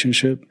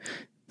relationship,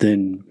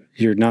 then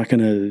you're not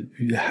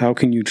how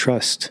can you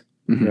trust?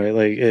 Mm-hmm. Right?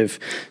 Like, if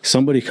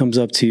somebody comes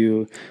up to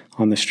you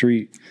on the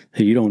street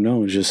that you don't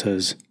know and just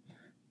says,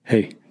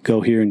 hey,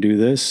 go here and do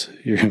this,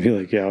 you're going to be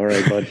like, yeah, all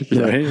right, bud.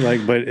 Yeah. Right?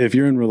 Like, but if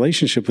you're in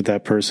relationship with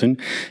that person,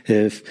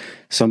 if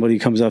somebody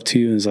comes up to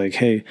you and is like,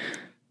 hey,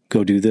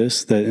 go do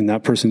this, and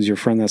that person's your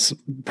friend, that's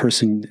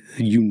person,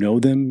 you know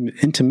them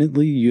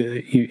intimately,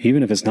 you,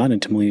 even if it's not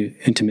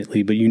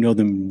intimately, but you know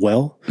them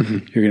well,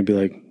 you're going to be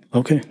like,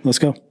 okay, let's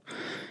go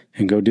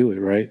and go do it.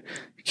 Right.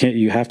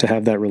 You have to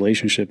have that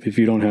relationship. If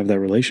you don't have that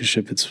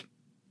relationship, it's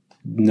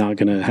not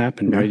going to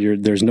happen,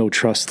 right? There's no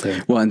trust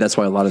there. Well, and that's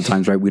why a lot of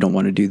times, right, we don't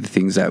want to do the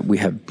things that we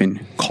have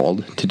been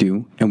called to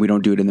do, and we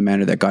don't do it in the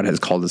manner that God has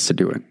called us to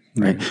do it,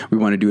 right? We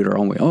want to do it our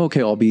own way. Oh, okay,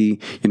 I'll be,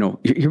 you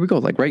know, here we go.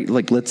 Like, right?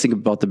 Like, let's think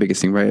about the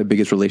biggest thing, right? A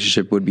biggest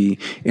relationship would be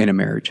in a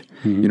marriage,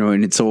 you know,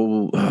 and it's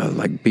so,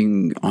 like,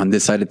 being on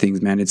this side of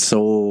things, man, it's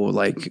so,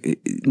 like,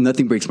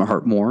 nothing breaks my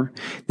heart more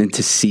than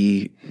to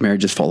see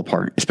marriages fall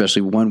apart,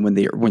 especially when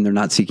they're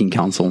not seeking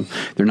counsel,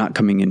 they're not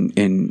coming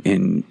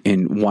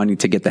in wanting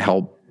to get the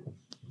help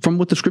from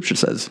what the scripture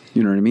says,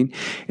 you know what I mean?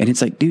 And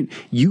it's like, dude,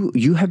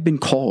 you have been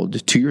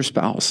called to your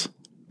spouse,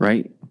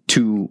 right?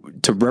 To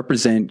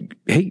represent,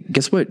 hey,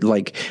 guess what?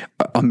 Like,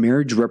 a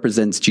marriage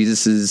represents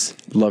Jesus's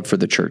love for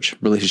the church,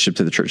 relationship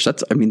to the church.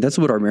 That's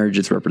what our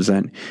marriages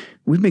represent.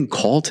 We've been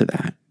called to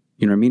that.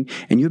 You know what I mean?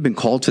 And you've been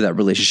called to that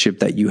relationship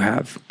that you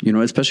have, you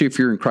know, especially if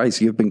you're in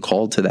Christ, you've been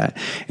called to that.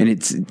 And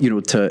it's, you know,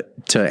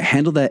 to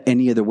handle that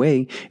any other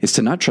way is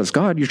to not trust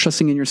God. You're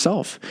trusting in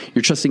yourself.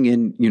 You're trusting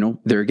in, you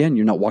know, there again,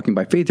 you're not walking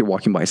by faith, you're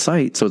walking by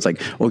sight. So it's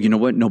like, oh, you know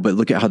what? No, but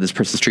look at how this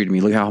person's treating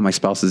me. Look at how my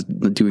spouse is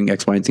doing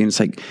X, Y, and Z. And it's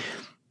like,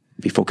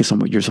 be focused on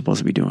what you're supposed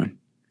to be doing.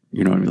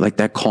 You know what I mean? Like,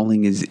 that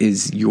calling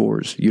is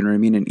yours. You know what I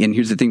mean? And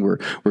here's the thing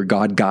where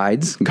God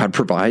guides, God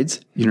provides,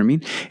 you know what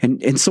I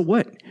mean? And so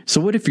what? So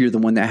what if you're the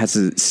one that has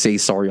to say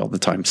sorry all the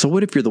time? So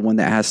what if you're the one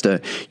that has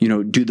to, you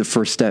know, do the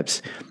first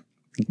steps?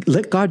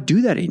 Let God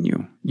do that in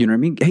you. You know what I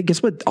mean? Hey,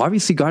 guess what?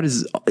 Obviously, God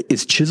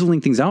is chiseling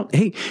things out.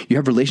 Hey, you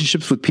have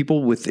relationships with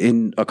people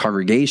within a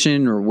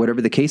congregation or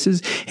whatever the case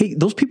is. Hey,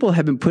 those people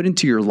have been put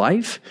into your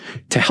life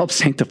to help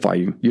sanctify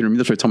you. You know what I mean?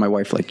 That's what I tell my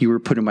wife. Like, you were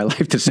put in my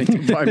life to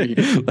sanctify me.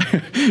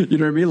 You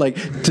know what I mean?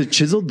 Like, to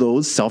chisel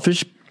those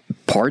selfish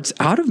parts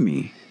out of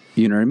me.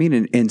 You know what I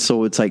mean? And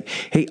so it's like,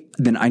 hey,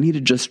 then I need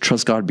to just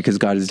trust God because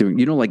God is doing,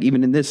 you know, like,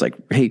 even in this, like,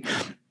 hey,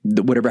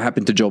 whatever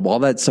happened to Job, all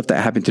that stuff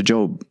that happened to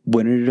Job,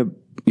 when it ended up,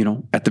 you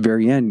know, at the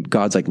very end,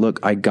 God's like,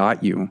 look, I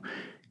got you.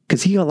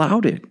 Because he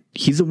allowed it.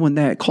 He's the one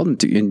that called him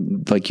to.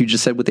 And like you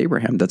just said with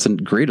Abraham, that's a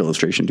great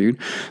illustration, dude.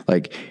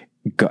 Like,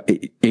 God,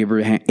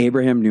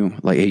 Abraham knew,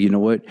 like, hey, you know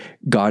what?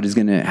 God is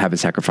going to have a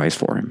sacrifice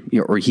for him. You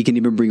know, or he can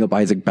even bring up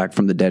Isaac back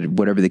from the dead,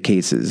 whatever the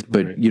case is.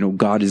 But, right, you know,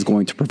 God is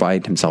going to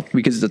provide himself,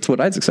 because that's what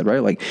Isaac said,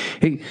 right? Like,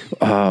 hey,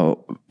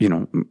 you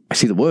know, I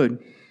see the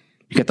wood.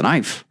 You got the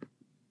knife.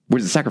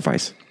 Where's the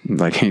sacrifice?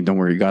 Like, hey, don't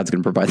worry, God's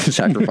going to provide the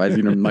sacrifice.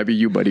 You know, it might be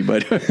you, buddy,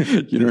 but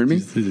you know what I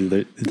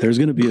mean? There's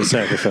going to be a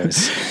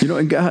sacrifice. You know,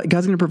 and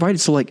God's going to provide it.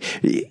 So, like,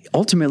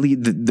 ultimately,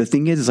 the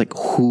thing is like,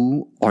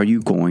 who are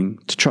you going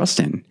to trust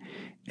in?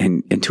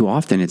 And too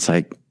often it's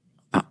like,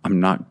 I'm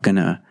not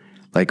gonna,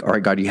 like, all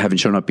right, God, you haven't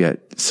shown up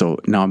yet, so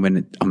now I'm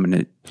gonna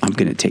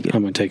take it.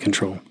 I'm gonna take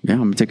control. Yeah,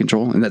 I'm gonna take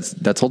control, and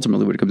that's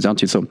ultimately what it comes down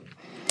to. So,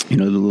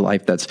 the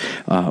life that's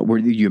where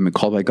you have been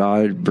called by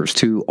God. Verse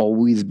 2,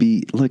 always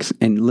be,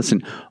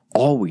 listen,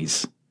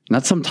 always,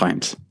 not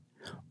sometimes,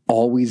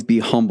 always be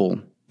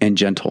humble and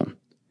gentle.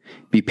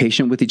 Be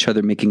patient with each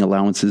other, making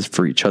allowances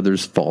for each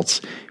other's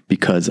faults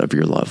because of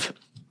your love.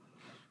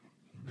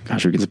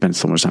 Gosh, we could spend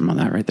so much time on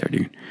that right there,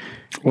 dude.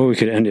 Well, we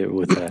could end it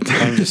with that.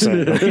 I'm just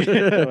saying,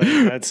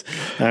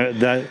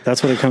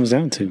 that's what it comes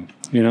down to.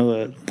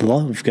 The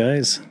love,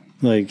 guys.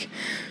 Like,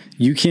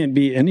 you can't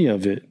be any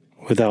of it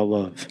without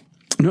love.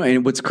 No,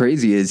 and what's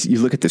crazy is you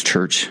look at this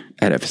church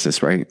at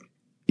Ephesus, right?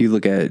 You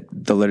look at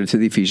the letter to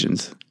the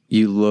Ephesians.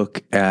 You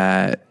look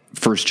at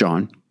 1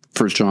 John.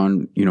 1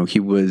 John, he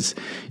was,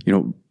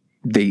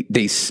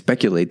 they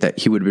speculate that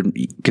he would have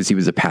been, because he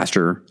was a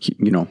pastor,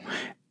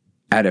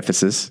 at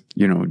Ephesus,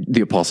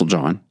 the Apostle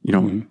John,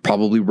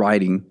 probably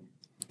writing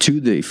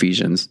to the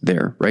Ephesians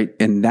there, right?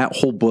 And that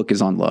whole book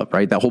is on love,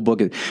 right? That whole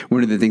book is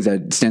one of the things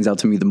that stands out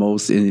to me the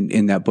most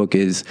in that book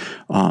is,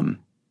 how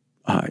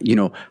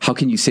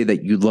can you say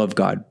that you love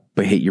God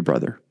but hate your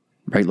brother?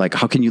 Right? Like,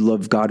 how can you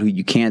love God who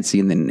you can't see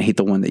and then hate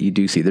the one that you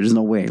do see? There's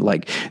no way.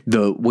 Like,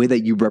 the way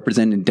that you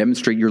represent and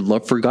demonstrate your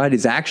love for God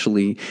is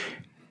actually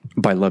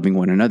by loving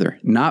one another,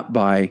 not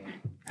by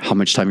how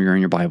much time you're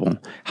in your Bible,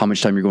 how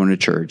much time you're going to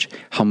church,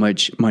 how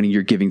much money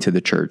you're giving to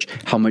the church,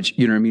 how much,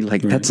 you know what I mean?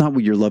 Like, That's not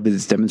what your love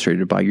is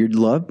demonstrated by. Your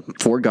love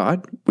for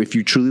God, if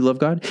you truly love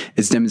God,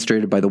 is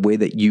demonstrated by the way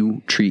that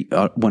you treat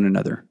one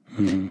another.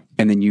 Mm-hmm.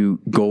 And then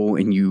you go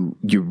and you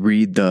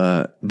read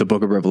the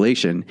book of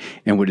Revelation,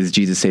 and what does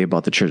Jesus say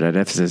about the church at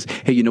Ephesus?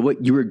 Hey, you know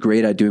what? You were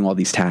great at doing all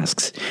these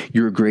tasks.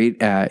 You were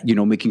great at,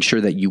 making sure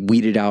that you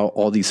weeded out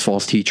all these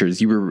false teachers.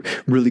 You were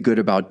really good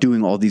about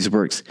doing all these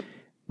works.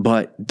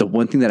 But the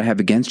one thing that I have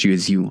against you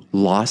is you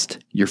lost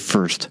your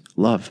first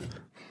love.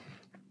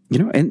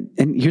 And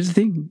here's the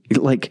thing,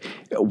 like,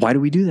 why do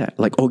we do that?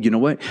 Like, oh, you know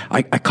what?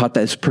 I caught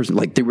this person,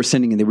 like, they were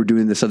sinning and they were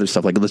doing this other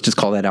stuff. Like, let's just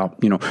call that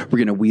out. We're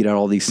going to weed out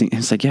all these things.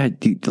 And it's like, yeah,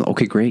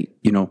 okay, great.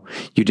 You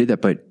did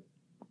that,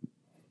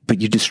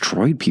 but you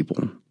destroyed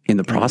people in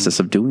the process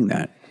of doing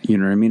that. You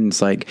know what I mean?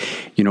 It's like,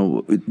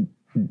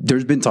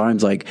 there's been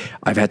times like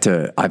I've had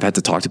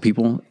to talk to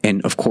people,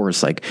 and of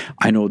course, like,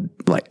 I know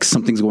like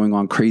something's going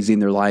on crazy in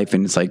their life,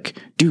 and it's like,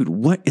 dude,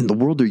 what in the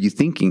world are you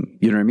thinking?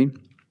 You know what I mean?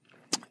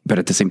 But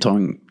at the same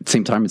time,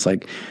 it's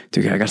like,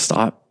 dude, I got to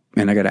stop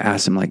and I got to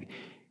ask them, like,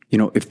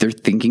 if they're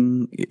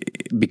thinking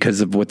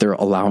because of what they're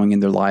allowing in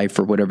their life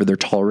or whatever they're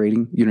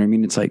tolerating, you know what I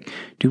mean? It's like,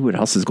 dude, what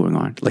else is going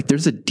on? Like,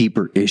 there's a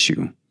deeper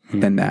issue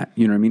than that,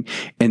 you know what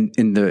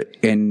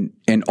I mean?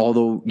 And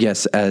although,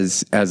 yes,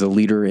 as a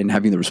leader and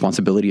having the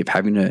responsibility of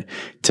having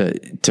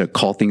to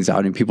call things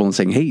out in people and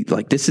saying, hey,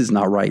 like, this is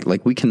not right.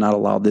 Like, we cannot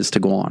allow this to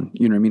go on,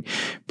 you know what I mean?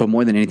 But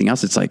more than anything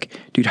else, it's like,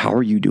 dude, how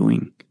are you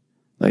doing?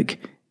 Like,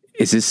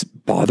 is this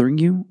bothering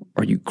you?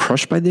 Are you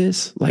crushed by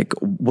this? Like,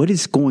 what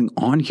is going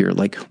on here?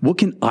 Like, what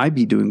can I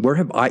be doing? Where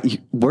have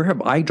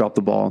I dropped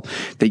the ball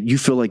that you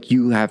feel like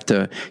you have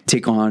to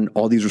take on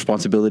all these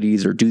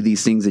responsibilities or do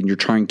these things, and you're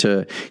trying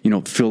to,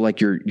 feel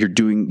like you're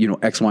doing,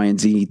 X, Y,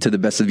 and Z to the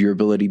best of your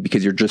ability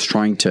because you're just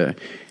trying to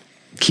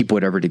keep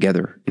whatever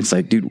together. It's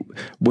like, dude,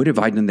 what have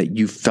I done that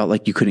you felt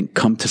like you couldn't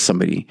come to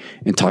somebody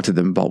and talk to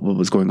them about what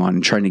was going on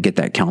and trying to get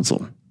that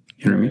counsel?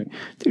 You know what I mean?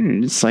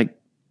 Dude, it's like,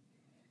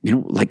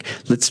 like,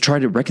 let's try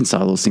to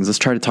reconcile those things. Let's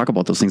try to talk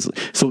about those things.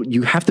 So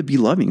you have to be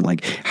loving.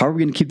 Like, how are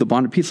we going to keep the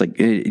bond of peace? Like,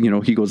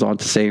 he goes on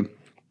to say,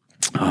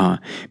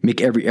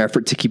 make every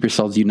effort to keep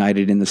yourselves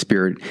united in the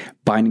spirit,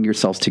 binding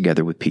yourselves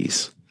together with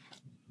peace.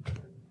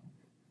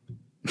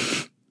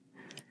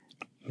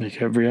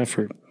 Make every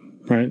effort,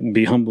 right?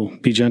 Be humble,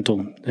 be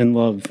gentle, in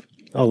love.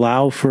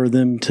 Allow for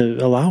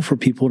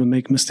people to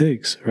make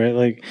mistakes, right?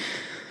 Like,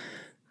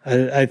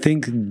 I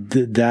think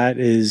that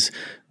is,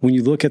 when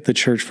you look at the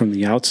church from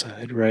the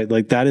outside, right?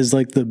 Like, that is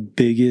like the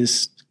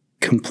biggest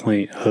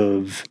complaint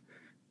of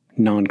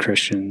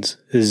non-Christians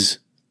is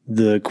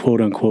the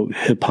quote unquote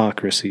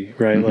hypocrisy,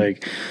 right? Mm-hmm.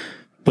 Like,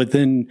 but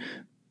then,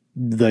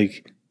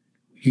 like,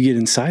 you get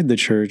inside the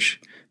church,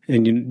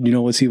 and you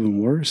know what's even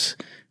worse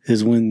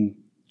is when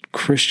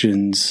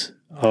Christians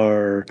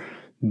are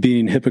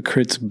being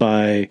hypocrites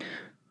by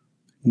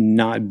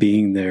not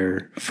being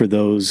there for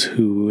those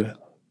who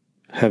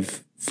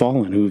have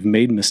fallen, who have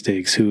made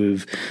mistakes, who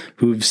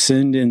have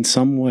sinned in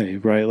some way,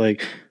 right?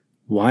 Like,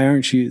 why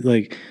aren't you,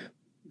 like,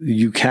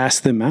 you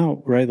cast them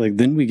out, right? Like,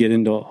 then we get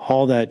into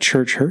all that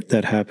church hurt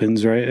that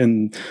happens, right?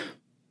 And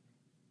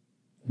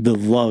the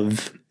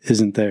love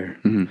isn't there,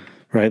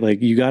 right?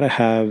 Like, you got to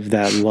have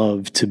that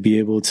love to be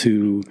able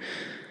to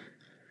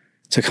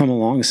come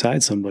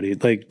alongside somebody,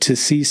 like, to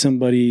see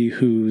somebody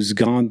who's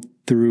gone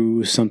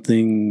through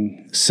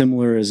something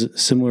similar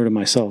to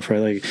myself, right?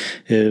 Like,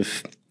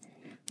 if,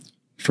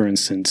 for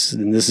instance,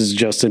 and this is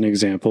just an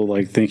example,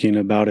 like, thinking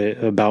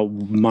about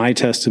my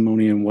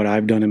testimony and what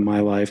I've done in my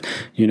life,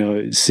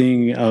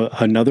 seeing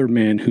another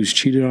man who's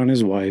cheated on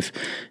his wife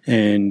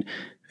and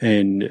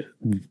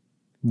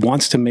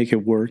wants to make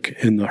it work,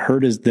 and the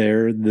hurt is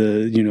there,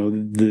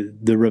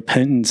 the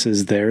repentance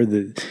is there,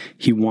 that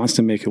he wants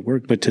to make it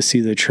work, but to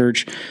see the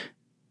church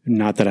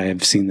not that I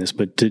have seen this,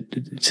 but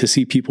to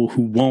see people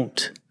who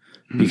won't,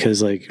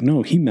 because like,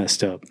 no, he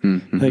messed up.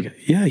 Like,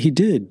 yeah, he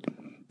did,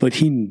 but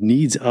he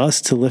needs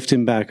us to lift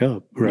him back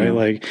up. Right. Yeah.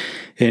 Like,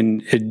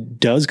 and it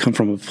does come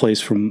from a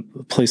place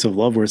of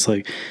love where it's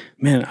like,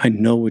 man, I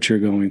know what you're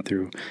going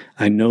through.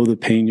 I know the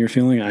pain you're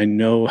feeling. I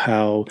know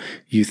how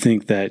you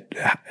think that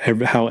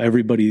how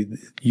everybody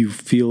you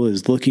feel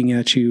is looking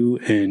at you,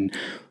 and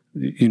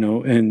you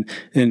know,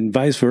 and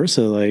vice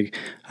versa. Like,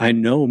 I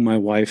know my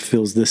wife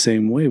feels the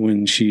same way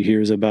when she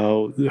hears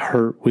about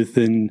hurt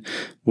within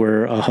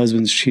where a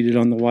husband's cheated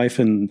on the wife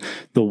and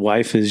the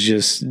wife is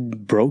just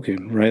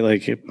broken, right?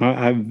 Like,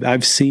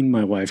 I've seen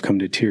my wife come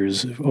to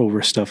tears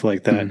over stuff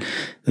like that.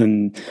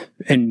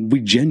 And we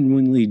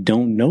genuinely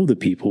don't know the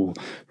people,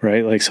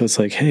 right? Like, so it's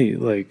like, hey,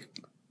 like,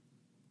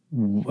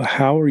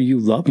 how are you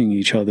loving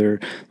each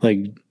other? Like,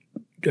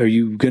 are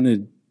you going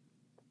to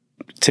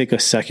take a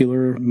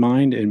secular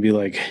mind and be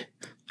like,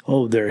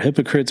 oh, they're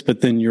hypocrites,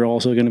 but then you're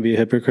also going to be a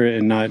hypocrite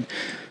and not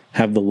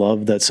have the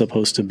love that's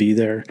supposed to be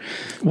there?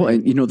 Well,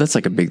 and you know, that's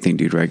like a big thing,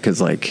 dude, right?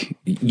 Because like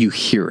you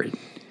hear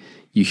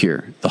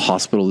the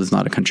hospital is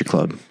not a country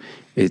club.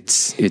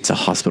 It's a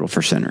hospital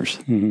for sinners,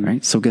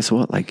 right? So guess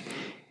what? Like,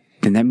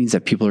 then that means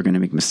that people are going to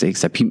make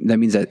mistakes. That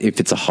means that if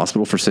it's a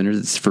hospital for sinners,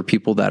 it's for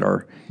people that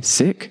are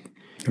sick.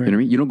 Right. You know what I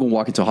mean? You don't go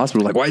walk into a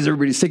hospital like, why is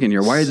everybody sick in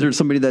here? Why is there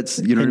somebody that's,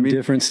 you know what I mean?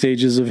 Different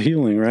stages of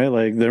healing, right?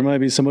 Like, there might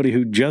be somebody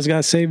who just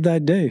got saved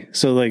that day.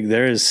 So like,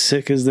 they're as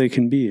sick as they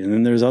can be. And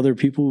then there's other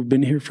people who've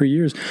been here for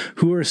years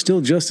who are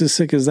still just as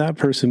sick as that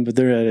person, but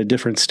they're at a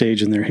different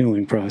stage in their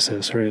healing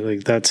process, right?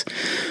 Like, that's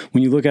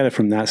when you look at it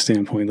from that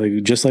standpoint,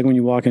 like, just like when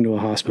you walk into a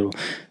hospital,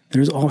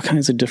 there's all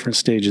kinds of different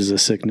stages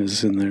of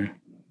sickness in there.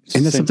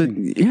 And that's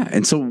something, yeah.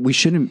 And so we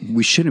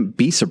shouldn't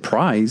be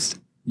surprised,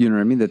 you know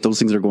what I mean, that those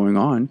things are going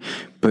on,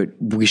 but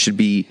we should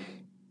be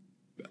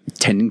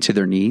tending to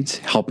their needs,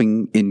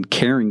 helping and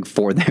caring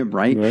for them,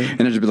 right? And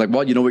then just be like,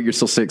 well, you know what, you're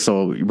still sick,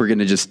 so we're going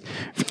to just,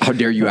 how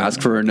dare you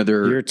ask for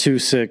another... You're too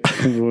sick,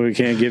 we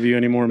can't give you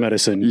any more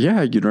medicine.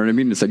 Yeah, you know what I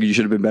mean? It's like, you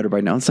should have been better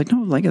by now. It's like,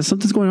 no, like,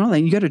 something's going on,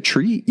 like, you got to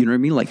treat, you know what I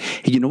mean? Like,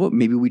 hey, you know what,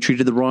 maybe we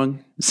treated the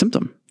wrong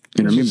symptom.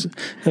 You know what I mean?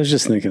 I was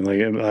just thinking, like,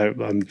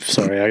 I'm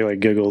sorry, I like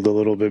giggled a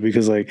little bit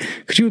because, like,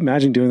 could you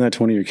imagine doing that to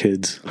one of your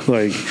kids?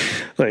 Like,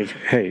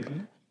 hey,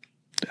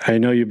 I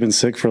know you've been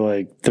sick for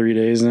like 3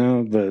 days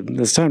now, but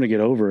it's time to get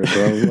over it,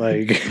 bro.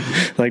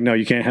 like, no,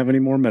 you can't have any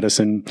more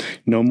medicine,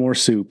 no more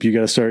soup. You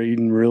got to start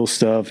eating real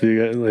stuff.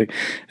 You got like,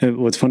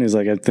 what's funny is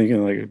like, I'm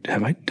thinking like,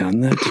 have I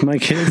done that to my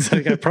kids?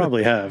 Like, I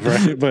probably have,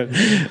 right? But,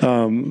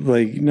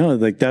 like, no,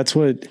 like, that's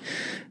what,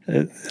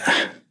 I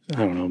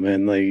don't know,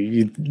 man.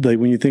 Like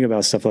when you think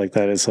about stuff like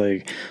that, it's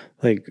like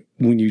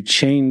when you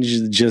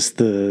change just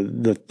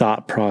the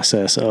thought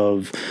process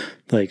of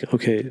like,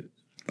 okay,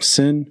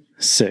 sin,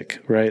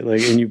 sick, right?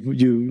 Like, and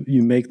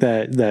you make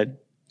that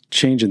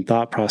change in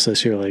thought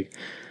process. You're like,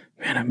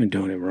 man, I've been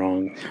doing it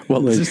wrong.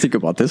 Well, let's just think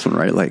about this one,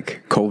 right?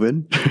 Like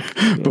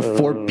COVID,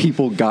 before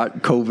people got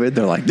COVID,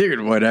 they're like, dude,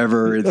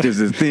 whatever, it's just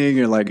this thing.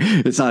 You're like,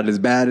 it's not as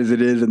bad as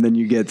it is. And then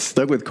you get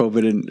stuck with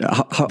COVID. And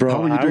how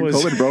are you doing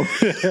COVID, bro?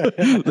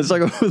 let's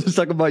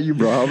talk about you,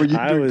 bro. How are you doing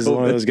I was COVID?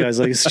 One of those guys,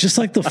 like, it's just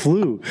like the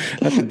flu.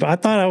 I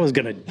thought I was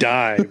going to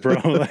die,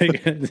 bro.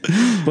 Like,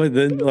 but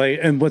then like,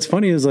 and what's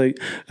funny is like,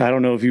 I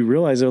don't know if you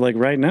realize it, like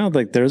right now,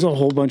 like there's a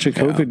whole bunch of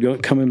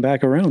COVID coming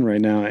back around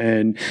right now.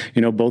 And,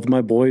 you know, both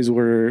my boys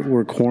were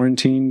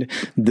quarantined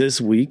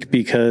this week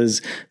because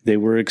they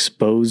were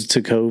exposed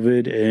to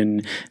COVID.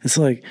 And it's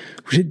like,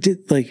 you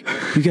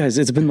guys,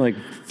 it's been like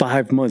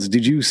 5 months.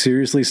 Did you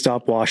seriously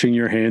stop washing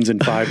your hands in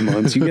 5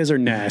 months? You guys are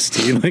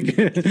nasty.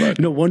 Like,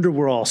 no wonder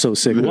we're all so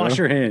sick. Wash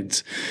your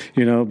hands,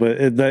 you know,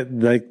 but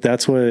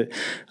that's what,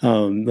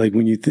 like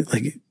when you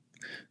think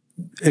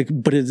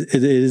but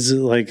it is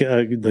like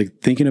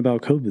thinking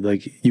about COVID,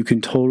 like you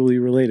can totally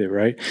relate it,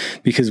 right?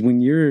 Because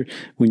when you're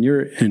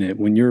in it,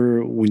 when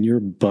you're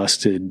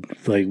busted,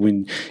 like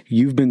when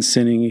you've been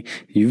sinning,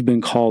 you've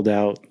been called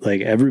out,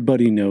 like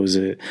everybody knows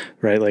it,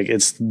 right? Like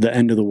it's the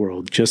end of the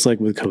world, just like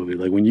with COVID.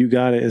 Like when you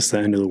got it, it's the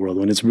end of the world.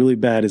 When it's really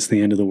bad, it's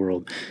the end of the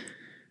world.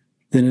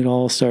 Then it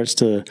all starts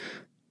to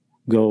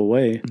go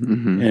away,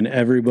 and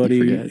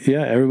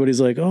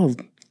everybody's like, oh,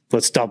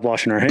 let's stop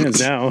washing our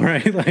hands now,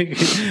 right?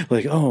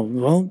 Like, oh,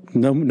 well,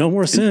 no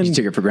more sin. You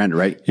take it for granted,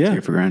 right? Yeah. Take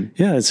it for granted.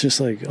 Yeah. It's just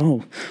like,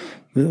 oh,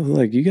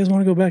 like you guys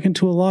want to go back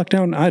into a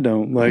lockdown? I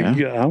don't. Like,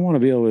 I want to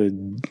be able to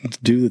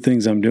do the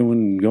things I'm doing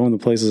and go in the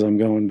places I'm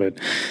going. But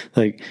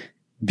like,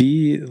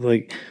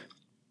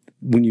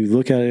 when you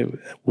look at it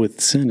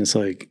with sin, it's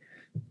like,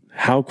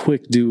 how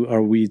quick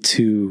are we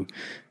to,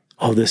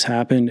 oh, this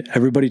happened.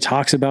 Everybody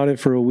talks about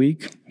it for a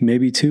week,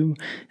 maybe 2.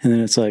 And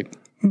then it's like,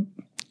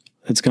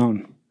 it's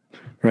gone.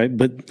 Right.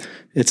 But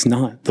it's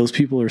not. Those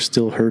people are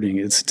still hurting.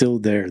 It's still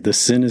there. The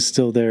sin is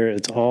still there.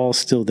 It's all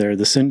still there.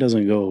 The sin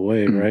doesn't go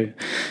away. Right.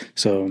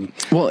 So,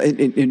 well,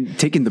 and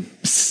taking the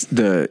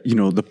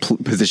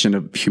position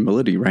of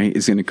humility, right,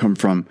 is going to come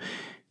from,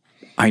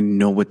 I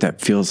know what that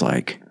feels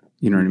like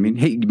You know what I mean?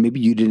 Hey, maybe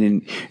you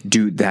didn't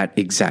do that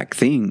exact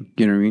thing.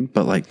 You know what I mean?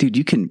 But like, dude,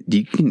 you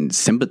can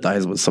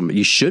sympathize with somebody.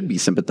 You should be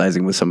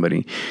sympathizing with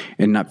somebody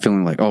and not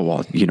feeling like, oh,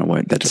 well, you know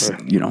what? That's,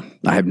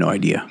 I have no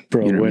idea.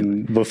 Bro, you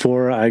know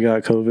before I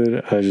got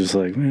COVID, I was just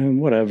like, man,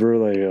 whatever.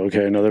 Like,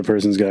 okay, another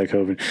person's got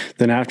COVID.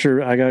 Then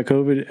after I got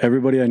COVID,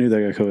 everybody I knew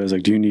that got COVID, I was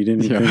like, do you need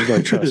anything? Yeah.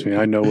 Like, trust me,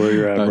 I know where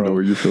you're at, bro. I know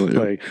where you feel. Yeah.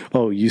 Like,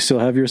 oh, you still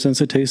have your sense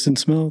of taste and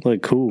smell?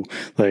 Like, cool.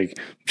 Like,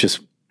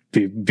 just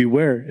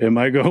beware, it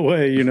might go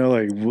away,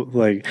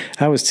 like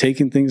I was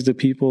taking things to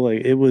people,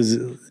 like it was,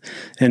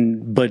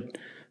 but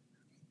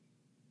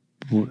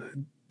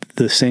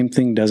the same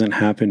thing doesn't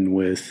happen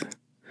with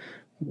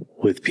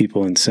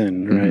people in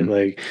sin, right?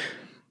 Like,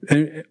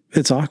 and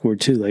it's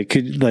awkward too. Like,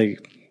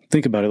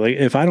 think about it. Like,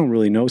 if I don't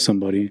really know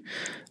somebody,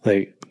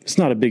 like, it's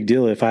not a big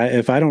deal if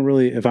I don't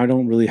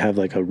really have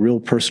like a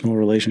real personal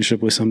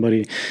relationship with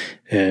somebody,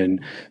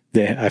 and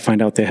I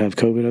find out they have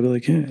COVID, I'll be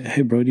like, yeah,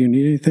 hey bro, do you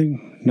need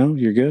anything? No,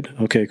 you're good?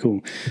 Okay,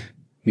 cool.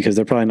 Because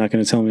they're probably not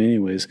going to tell me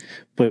anyways.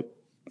 But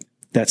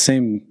that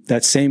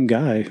same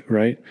guy,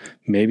 right?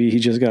 Maybe he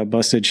just got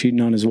busted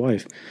cheating on his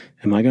wife.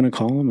 Am I going to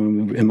call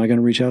him? Am I going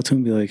to reach out to him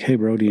and be like, hey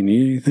bro, do you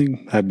need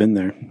anything? I've been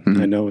there.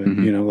 I know it.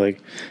 Like,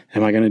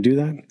 am I going to do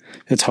that?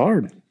 It's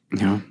hard.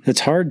 Yeah,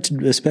 it's hard,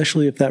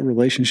 especially if that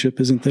relationship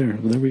isn't there.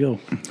 Well, there we go.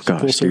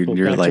 Gosh, dude,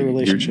 you're like,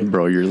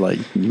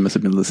 you must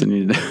have been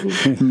listening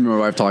to my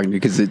wife talking to you,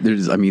 because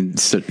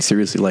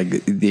seriously,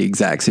 like the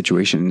exact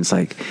situation. It's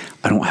like,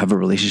 I don't have a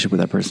relationship with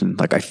that person.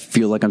 Like, I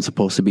feel like I'm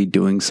supposed to be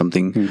doing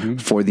something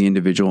for the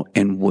individual,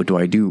 and what do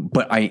I do?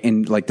 But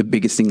the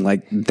biggest thing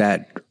like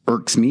that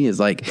irks me is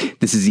like,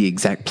 this is the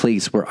exact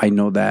place where I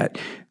know that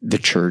the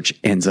church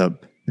ends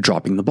up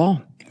dropping the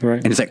ball. Right.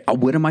 And it's like,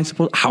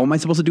 how am I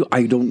supposed to do?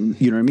 I don't,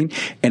 you know what I mean?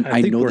 And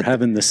I think we're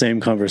having the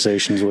same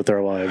conversations with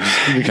our wives.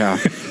 Yeah.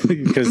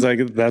 Because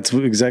like, that's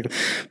exactly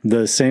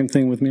the same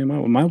thing with me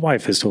and my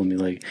wife has told me,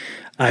 like,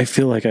 I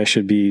feel like I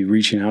should be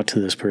reaching out to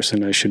this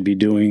person. I should be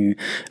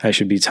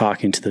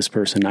talking to this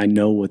person. I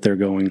know what they're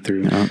going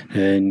through. Yeah.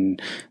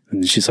 And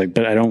she's like,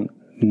 but I don't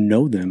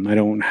know them. I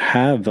don't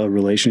have a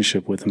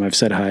relationship with them. I've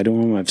said hi to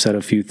them. I've said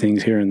a few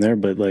things here and there,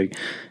 but like,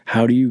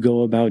 how do you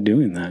go about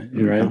doing that?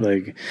 Right.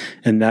 Like,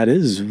 and that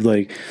is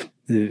like,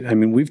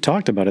 we've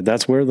talked about it.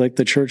 That's where like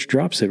the church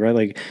drops it, right?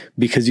 Like,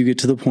 because you get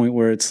to the point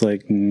where it's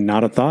like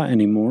not a thought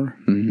anymore,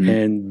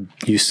 and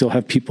you still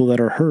have people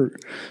that are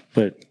hurt,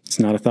 but it's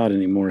not a thought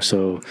anymore.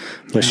 So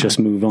let's just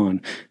move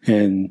on.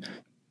 And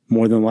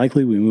more than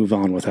likely we move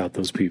on without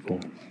those people.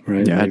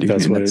 Right. Yeah. Like,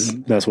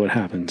 that's what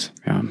happens.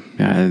 Yeah.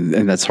 Yeah.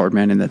 And that's hard,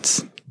 man. And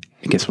that's,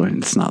 I guess what,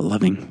 it's not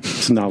loving.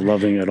 It's not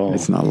loving at all.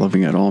 It's not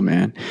loving at all,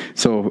 man.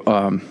 So,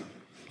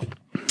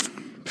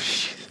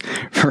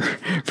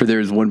 for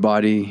there is one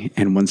body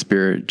and one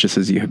spirit, just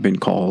as you have been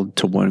called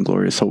to one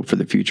glorious hope for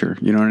the future.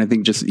 And I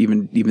think just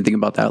even think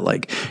about that,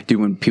 like, dude,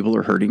 when people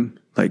are hurting,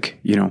 like,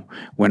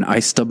 when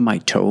I stub my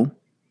toe,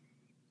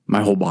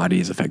 my whole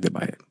body is affected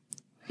by it.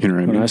 You know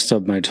what I mean? When I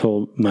stub my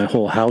toe, my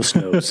whole house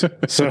knows.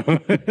 So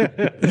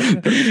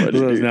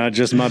it's not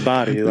just my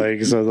body.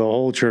 Like, so the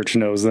whole church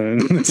knows then.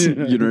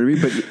 You know what I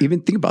mean? But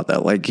even think about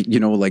that. Like,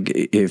 like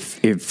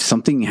if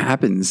something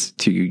happens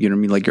to you, you know what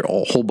I mean? Like, your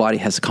whole body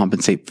has to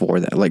compensate for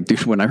that. Like,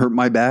 dude, when I hurt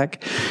my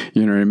back,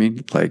 you know what I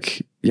mean?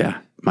 Like,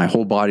 yeah, my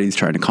whole body is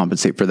trying to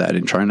compensate for that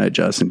and trying to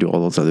adjust and do all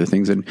those other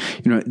things. And,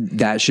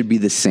 that should be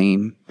the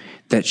same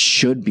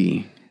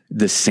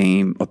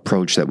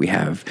approach that we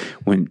have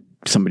when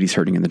somebody's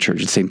hurting in the church.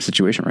 The same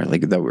situation, right?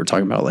 Like that we were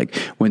talking about, like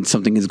when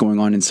something is going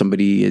on and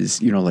somebody is,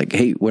 like,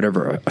 hey,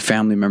 whatever, a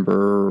family member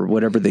or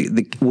whatever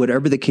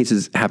whatever the case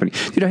is happening.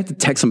 Dude, I had to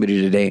text somebody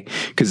today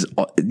because,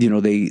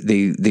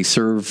 they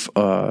serve,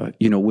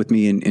 with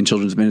me in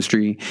children's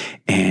ministry,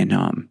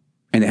 and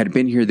they had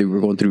been here. They were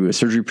going through a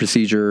surgery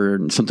procedure,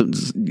 and some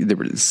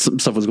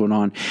stuff was going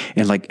on.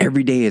 And like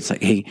every day, it's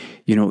like, hey,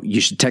 you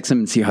should text them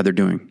and see how they're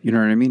doing. You know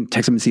what I mean?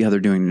 Text them and see how they're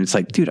doing. And it's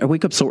like, dude, I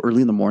wake up so early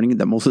in the morning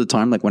that most of the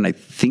time, like when I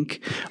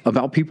think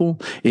about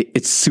people,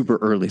 it's super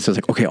early. So it's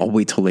like, okay, I'll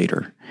wait till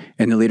later.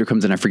 And then later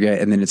comes and I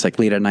forget. And then it's like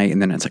late at night.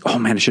 And then it's like, oh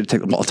man, I should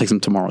have texted them. I'll text them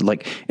tomorrow.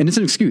 Like, and it's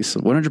an excuse.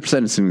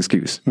 100% it's an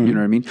excuse. You know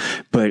what I mean?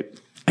 But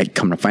I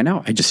come to find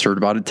out, I just heard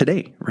about it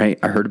today, right?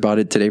 I heard about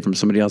it today from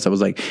somebody else. I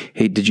was like,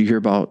 hey, did you hear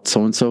about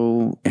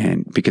so-and-so?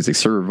 And because they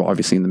serve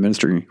obviously in the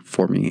ministry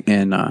for me.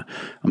 And I'm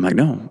like,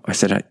 no. I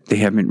said, they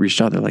haven't reached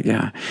out. They're like,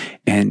 yeah.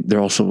 And they're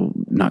also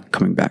not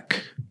coming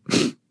back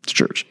to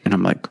church. And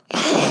I'm like,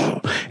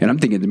 oh. And I'm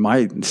thinking,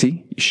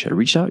 you should have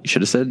reached out. You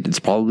should have said, it's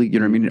probably, you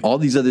know what I mean? All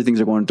these other things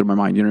are going through my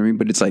mind, you know what I mean?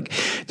 But it's like,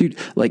 dude,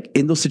 like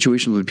in those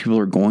situations when people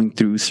are going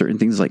through certain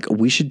things, like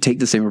we should take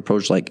the same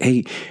approach, like,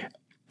 hey,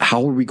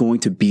 how are we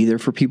going to be there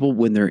for people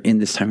when they're in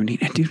this time of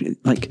need? And dude,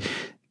 like,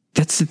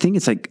 that's the thing.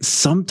 It's like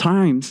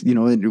sometimes,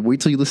 and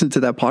wait till you listen to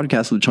that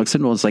podcast with Chuck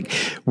Swindoll. It's like,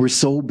 we're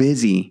so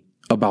busy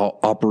about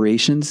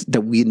operations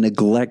that we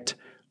neglect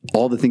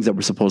all the things that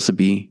we're supposed to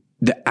be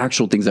the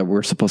actual things that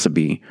we're supposed to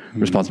be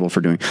responsible for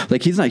doing.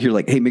 Like, he's not here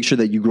like, hey, make sure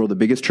that you grow the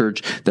biggest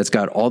church that's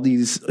got all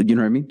these, you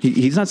know what I mean?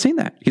 He's not saying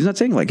that. He's not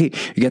saying like, hey,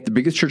 you got the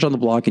biggest church on the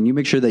block and you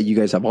make sure that you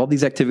guys have all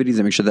these activities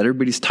and make sure that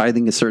everybody's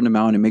tithing a certain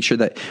amount and make sure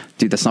that,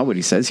 dude, that's not what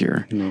he says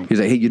here. No.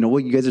 He's like, hey, you know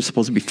what you guys are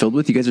supposed to be filled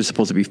with? You guys are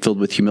supposed to be filled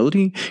with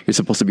humility. You're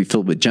supposed to be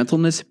filled with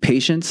gentleness,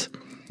 patience,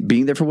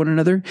 being there for one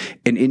another.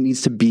 And it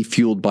needs to be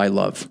fueled by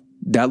love.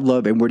 That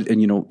love,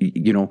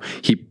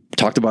 he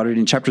talked about it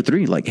in chapter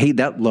 3. Like, hey,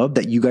 that love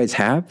that you guys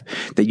have,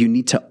 that you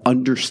need to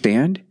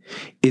understand,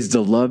 is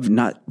the love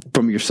not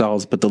from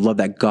yourselves, but the love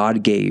that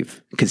God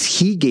gave, because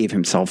he gave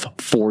himself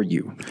for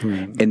you.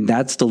 Right. And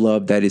that's the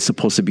love that is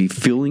supposed to be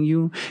filling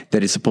you,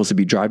 that is supposed to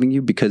be driving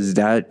you, because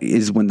that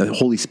is when the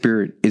Holy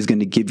Spirit is going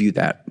to give you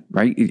that,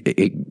 right?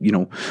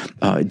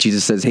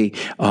 Jesus says, hey,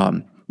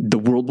 the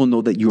world will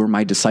know that you are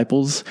my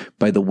disciples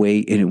by the way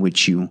in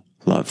which you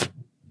love.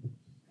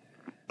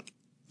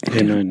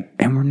 Amen.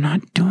 And we're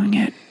not doing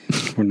it.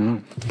 We're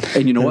not.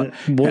 And you know what?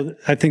 Well,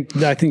 I think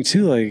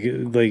too, like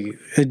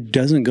it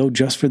doesn't go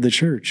just for the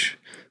church,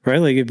 right?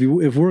 Like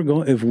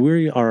if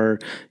we are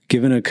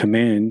given a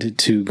command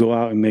to go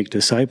out and make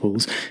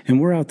disciples, and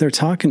we're out there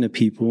talking to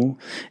people,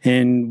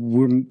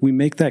 and we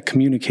make that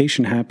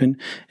communication happen,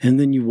 and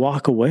then you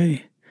walk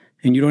away,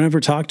 and you don't ever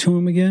talk to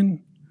them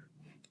again.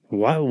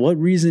 What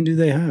reason do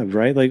they have,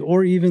 right? Like,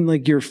 or even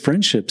like your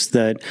friendships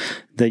that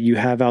you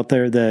have out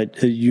there that,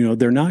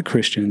 they're not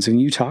Christians,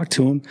 and you talk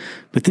to them,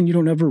 but then you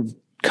don't ever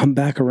come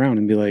back around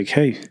and be like,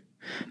 hey,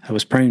 I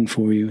was praying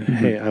for you. Mm-hmm.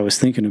 Hey, I was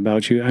thinking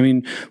about you. I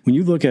mean, when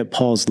you look at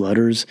Paul's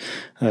letters,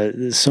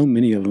 so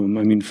many of them,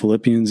 I mean,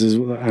 Philippians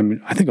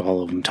I think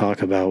all of them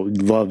talk about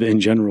love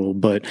in general,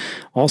 but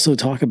also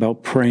talk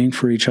about praying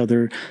for each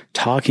other,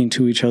 talking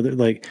to each other,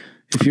 like,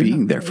 if you're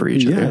being there for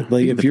each other.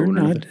 Like if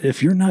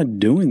you're not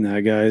doing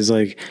that, guys,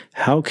 like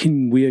how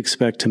can we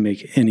expect to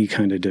make any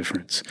kind of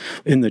difference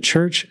in the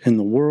church, in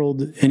the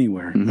world,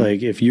 anywhere? Mm-hmm.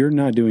 Like if you're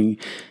not doing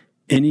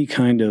any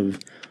kind of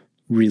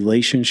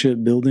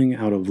relationship building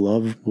out of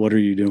love, what are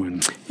you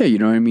doing? Yeah, you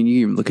know what I mean? You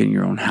even look in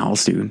your own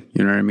house, dude.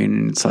 You know what I mean?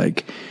 And it's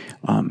like,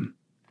 am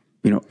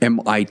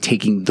I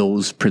taking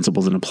those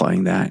principles and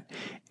applying that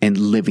and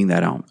living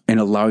that out and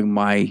allowing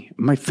my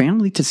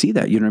family to see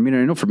that? You know what I mean?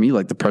 And I know for me,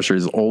 like the pressure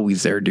is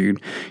always there, dude.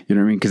 You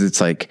know what I mean? Because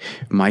it's like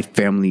my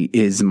family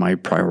is my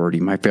priority.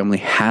 My family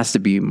has to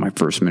be my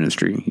first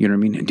ministry. You know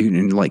what I mean? Dude,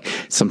 and like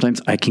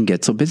sometimes I can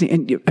get so busy.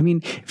 And I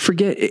mean,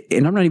 forget,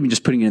 and I'm not even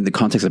just putting it in the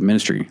context of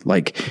ministry.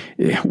 Like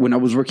when I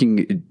was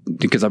working,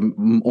 because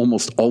I'm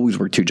almost always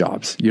worked 2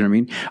 jobs. You know what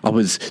I mean? I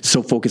was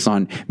so focused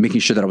on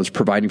making sure that I was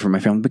providing for my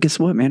family. But guess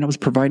what, man? I was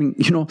providing,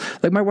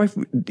 like my wife,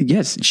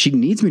 yes, she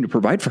needs me to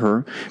provide for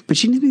her, but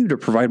she needs me to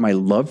provide my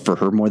love for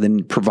her more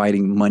than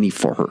providing money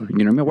for her.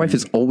 You know, my wife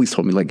has always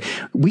told me, like,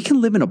 we can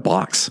live in a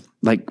box.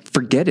 Like,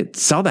 forget it.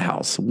 Sell the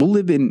house. We'll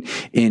live in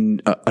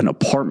an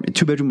apartment,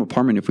 2-bedroom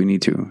apartment if we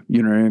need to.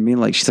 You know what I mean?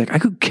 Like, she's like, I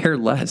could care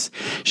less.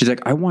 She's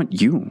like, I want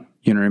you.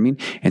 You know what I mean?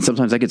 And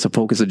sometimes I get so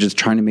focused on just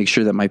trying to make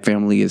sure that my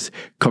family is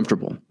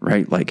comfortable,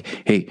 right? Like,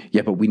 hey,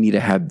 yeah, but we need to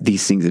have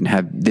these things and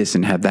have this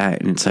and have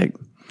that. And it's like,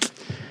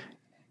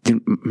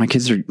 dude, my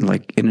kids are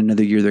like, in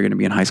another year, they're going to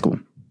be in high school.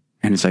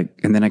 And it's like,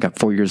 and then I got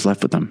 4 years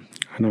left with them.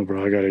 I know,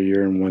 bro. I got a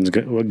year and one's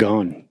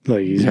gone.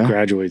 Like he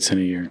graduates in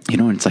a year.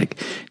 And it's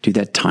like, dude,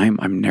 that time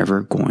I'm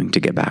never going to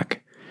get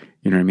back.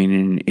 You know what I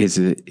mean?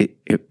 And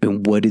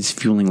and what is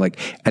fueling? Like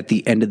at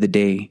the end of the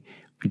day,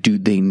 do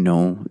they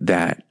know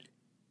that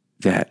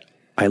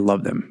I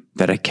love them,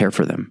 that I care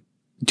for them?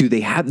 Do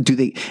they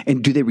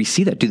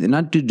receive that? Do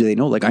they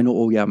know? Like, I know,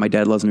 oh yeah, my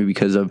dad loves me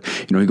because of,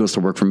 he goes to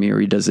work for me, or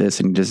he does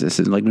this and he does this.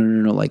 And like,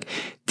 no. Like,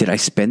 did I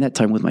spend that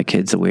time with my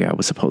kids the way I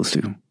was supposed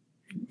to?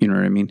 You know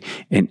what I mean?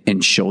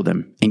 And show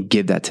them and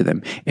give that to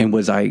them. And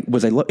was I,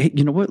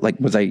 like,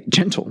 was I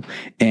gentle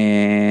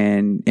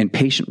and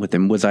patient with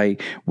them? Was I,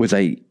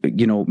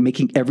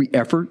 making every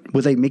effort?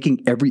 Was I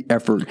making every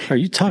effort? Are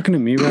you talking to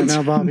me right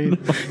now, Bobby?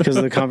 Because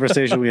of the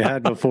conversation we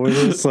had before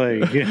this,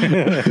 like,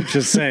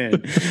 just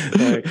saying,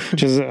 like,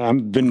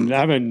 I've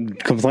been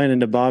complaining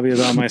to Bobby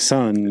about my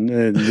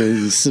son.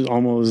 He's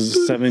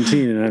almost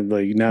 17. And I'm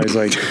like, now he's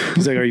like,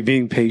 are you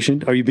being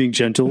patient? Are you being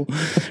gentle?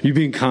 Are you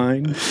being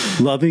kind?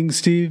 Loving,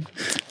 Steve?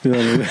 But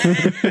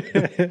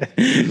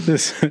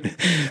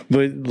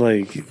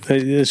like,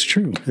 it's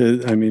true.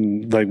 I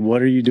mean, like,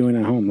 what are you doing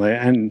at home? Like,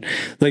 and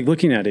like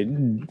looking at it,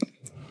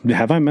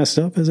 have I messed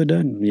up as a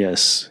dad?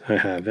 Yes, I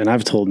have. And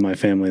I've told my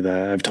family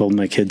that. I've told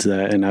my kids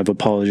that, and I've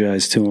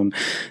apologized to them.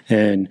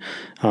 And,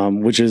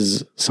 which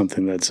is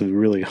something that's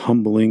really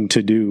humbling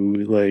to do.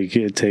 Like,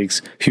 it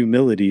takes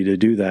humility to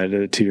do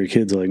that to your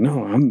kids. Like,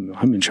 no,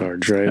 I'm in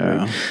charge. Right.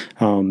 Yeah.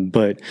 Like,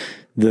 but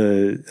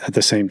at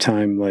the same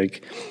time,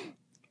 like,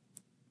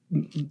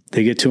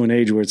 they get to an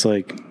age where it's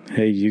like,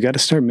 hey, you got to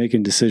start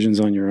making decisions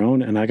on your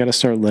own, and I got to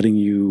start letting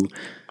you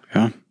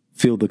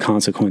feel the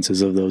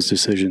consequences of those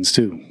decisions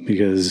too,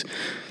 because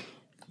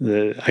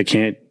I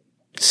can't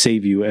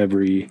save you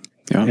every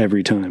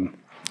time.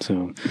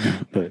 So,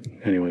 but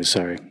anyway,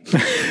 sorry.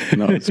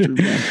 No, it's true,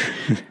 man.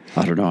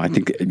 I don't know. I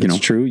think, It's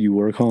true. You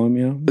were calling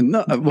me out?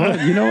 No,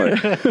 well, you know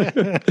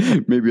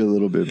what? Maybe a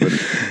little bit, but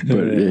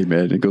hey,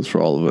 man, it goes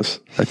for all of us.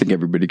 I think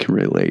everybody can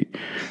relate.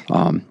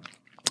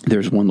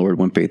 There's one Lord,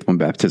 one faith, one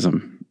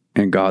baptism,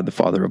 and God, the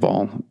Father of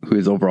all, who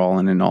is over all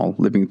and in all,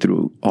 living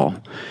through all.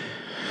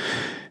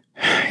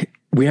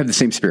 We have the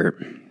same Spirit.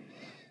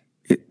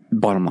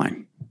 Bottom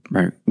line,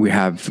 right? We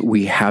have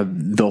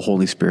the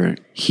Holy Spirit.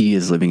 He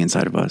is living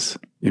inside of us.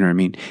 You know what I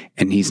mean?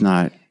 And he's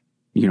not,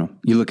 you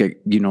look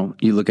at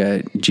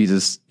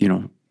Jesus,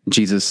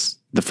 Jesus,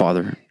 the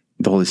Father,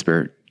 the Holy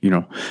Spirit,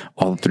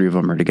 all three of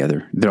them are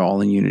together. They're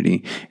all in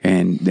unity.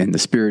 And then the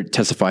Spirit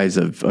testifies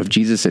of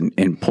Jesus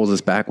and pulls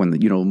us back when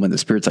the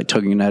Spirit's like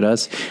tugging at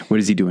us.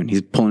 What is he doing?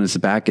 He's pulling us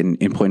back and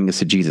pointing us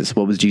to Jesus.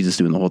 What was Jesus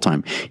doing the whole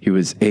time? He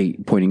was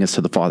pointing us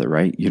to the Father,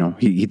 right?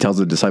 He tells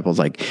the disciples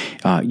like,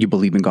 you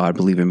believe in God,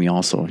 believe in me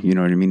also. You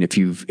know what I mean? If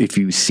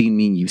you've seen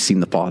me, you've seen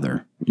the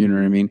Father. You know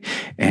what I mean?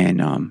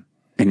 And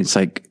it's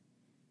like,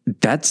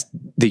 that's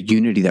the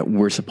unity that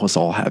we're supposed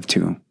to all have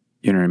too.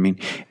 You know what I mean?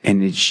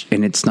 And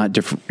it's not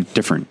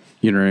different.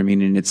 You know what I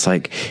mean? And it's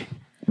like,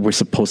 we're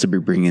supposed to be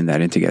bringing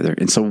that in together.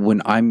 And so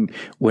when I'm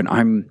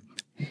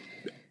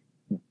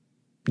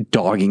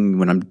dogging,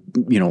 when I'm,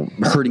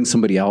 hurting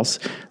somebody else,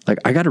 like,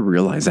 I got to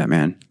realize that,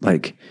 man,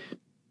 like,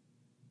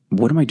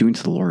 what am I doing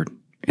to the Lord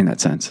in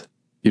that sense?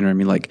 You know what I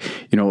mean? Like,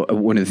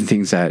 one of the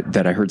things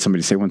that I heard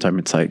somebody say one time,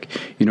 it's like,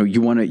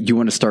 you want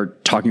to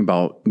start talking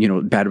about,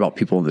 bad about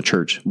people in the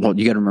church. Well,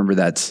 you got to remember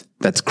that's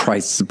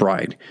Christ's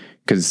bride,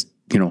 because,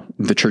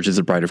 the church is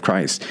the bride of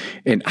Christ.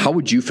 And how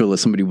would you feel if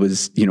somebody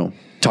was,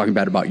 talking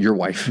bad about your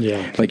wife?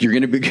 Yeah. Like, you're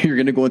going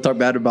to go and talk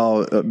bad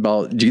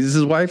about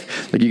Jesus's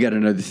wife. Like, you got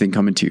another thing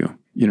coming to you.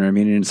 You know what I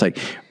mean? And it's like,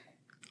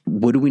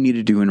 what do we need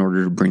to do in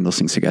order to bring those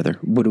things together?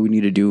 What do we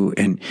need to do?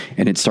 And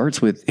it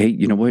starts with, hey,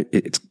 you know what?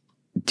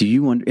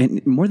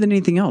 And more than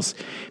anything else,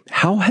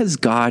 how has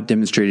God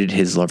demonstrated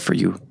his love for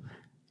you?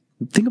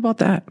 Think about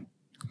that.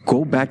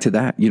 Go back to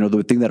that.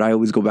 The thing that I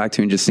always go back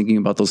to, and just thinking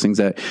about those things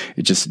that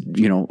it just,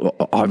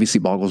 obviously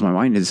boggles my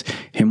mind, is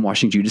him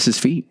washing Judas's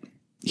feet.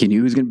 He knew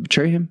he was going to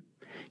betray him.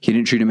 He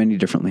didn't treat him any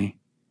differently.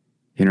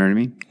 You know what I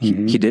mean?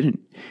 Mm-hmm. He didn't.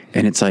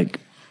 And it's like,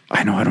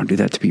 I know I don't do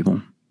that to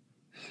people.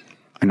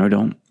 I know I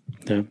don't.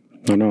 Yeah.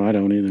 No, I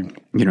don't either.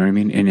 You know what I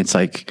mean? And it's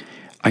like,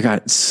 I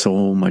got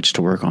so much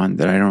to work on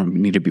that I don't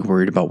need to be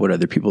worried about what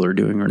other people are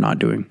doing or not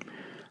doing.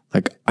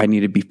 Like, I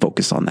need to be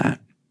focused on that.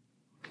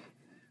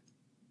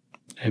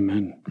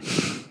 Amen.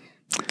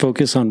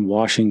 Focus on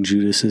washing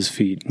Judas's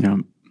feet. Yeah.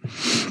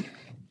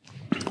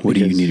 What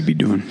do you need to be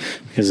doing?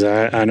 Because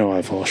I know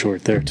I fall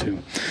short there too.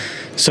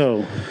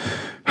 So,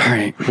 all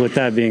right. With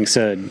that being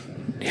said,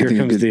 here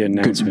comes the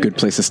announcement. Good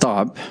place to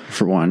stop,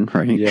 for one,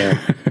 right? Yeah.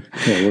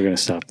 Yeah, we're going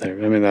to stop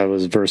there. I mean, that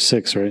was verse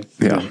 6, right?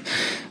 Yeah.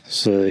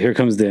 So here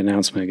comes the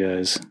announcement,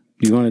 guys.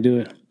 You want to do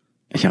it?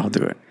 Yeah, I'll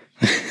do it.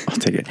 I'll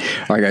take it.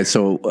 All right, guys.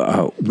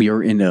 So we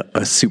are in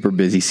a super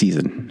busy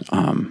season.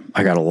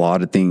 I got a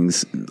lot of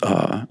things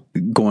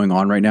going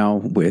on right now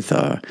with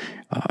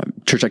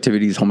church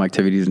activities, home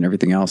activities, and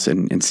everything else.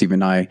 And Steve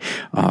and I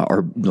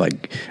are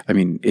like,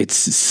 it's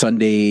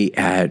Sunday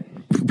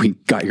we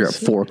got here at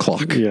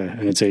 4:00. Yeah,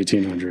 and it's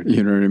 1800.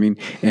 You know what I mean?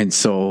 And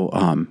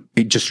so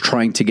just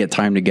trying to get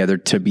time together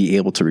to be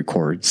able to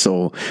record.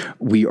 So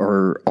we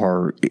are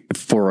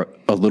for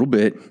a little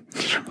bit,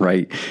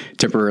 right,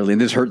 temporarily.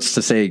 And this hurts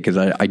to say because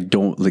I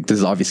don't, like, this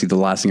is obviously the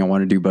last thing I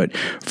want to do, but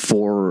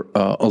for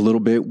a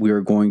little bit, we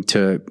are going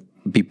to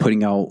be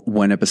putting out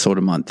one episode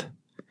a month.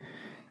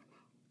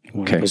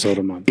 One episode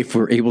a month. If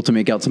we're able to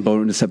make out some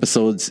bonus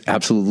episodes,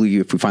 absolutely.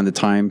 If we find the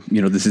time,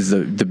 this is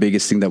the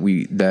biggest thing that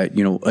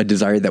a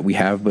desire that we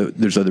have, but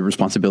there's other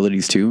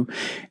responsibilities too.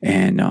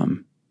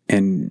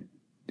 And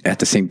at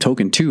the same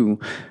token too,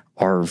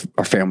 our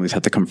families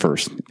have to come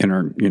first in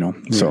our,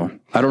 so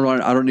I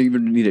don't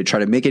even need to try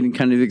to make any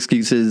kind of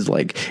excuses.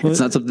 Like, it's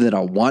not something that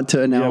I want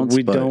to announce.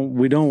 Yeah,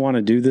 we don't want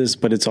to do this,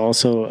 but it's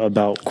also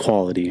about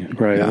quality,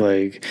 right? Yeah.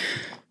 Like,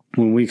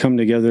 when we come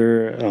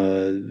together,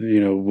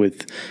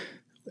 with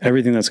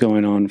everything that's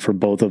going on for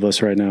both of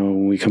us right now,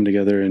 when we come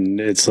together,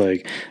 and it's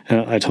like,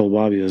 I told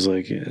Bobby, I was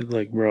like,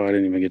 bro, I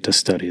didn't even get to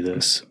study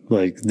this.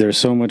 Like, there's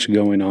so much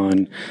going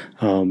on.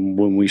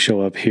 When we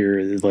show up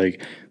here,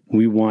 like,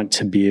 we want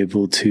to be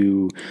able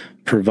to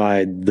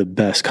provide the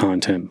best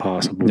content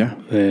possible. Yeah.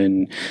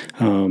 And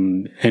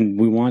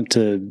we want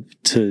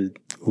to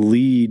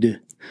lead,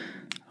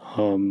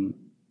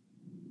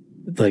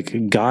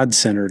 like,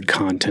 God-centered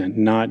content,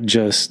 not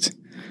just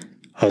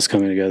us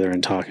coming together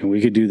and talking. We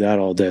could do that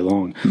all day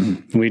long.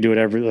 Mm-hmm. We do it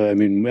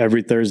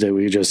every Thursday.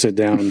 We just sit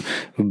down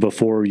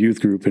before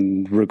youth group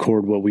and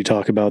record what we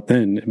talk about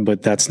then.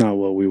 But that's not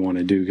what we want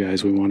to do,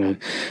 guys. We want to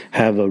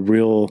have a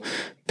real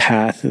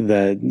path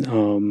that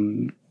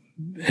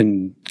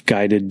and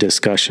guided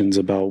discussions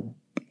about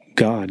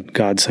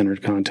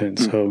God-centered content.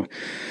 Mm-hmm. So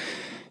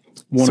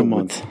One a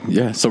month.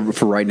 Yeah. So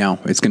for right now,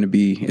 it's going to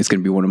be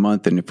 1 a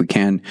month. And if we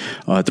can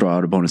throw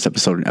out a bonus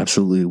episode,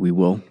 absolutely we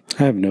will.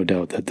 I have no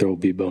doubt that there will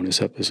be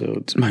bonus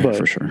episodes.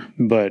 For sure.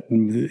 But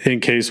in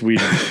case we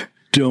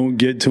don't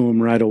get to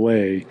them right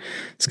away,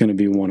 it's going to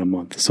be 1 a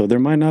month. So there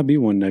might not be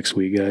one next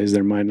week, guys.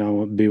 There might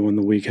not be one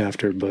the week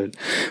after, but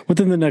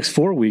within the next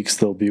 4 weeks,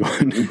 there'll be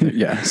one.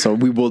 Yeah. So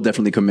we will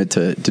definitely commit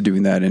to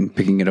doing that and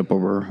picking it up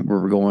where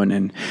we're going.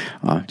 And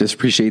just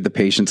appreciate the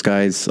patience,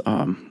 guys,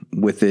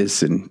 with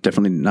this, and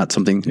definitely not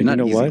something. You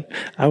know easy. What?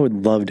 I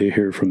would love to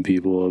hear from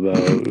people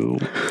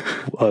about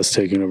us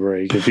taking a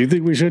break. If you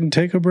think we shouldn't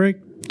take a break,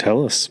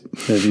 tell us.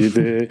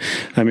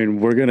 I mean,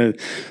 we're going to.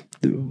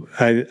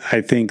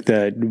 I think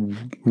that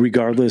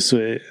regardless,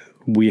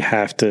 we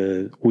have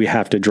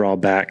to draw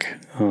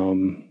back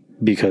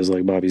because,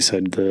 like Bobby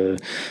said,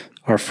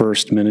 our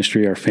first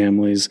ministry, our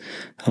families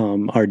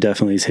are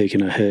definitely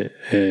taking a hit,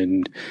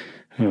 and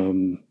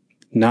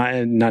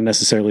not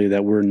necessarily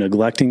that we're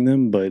neglecting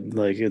them, but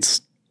like it's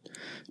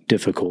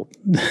difficult.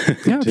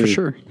 Yeah, for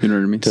sure. You know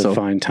what I mean? To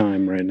find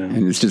time right now,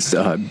 and it's just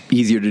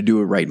easier to do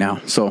it right now.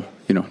 So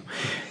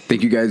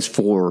thank you guys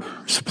for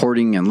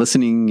supporting and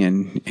listening,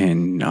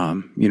 and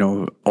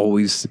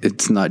always,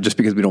 it's not just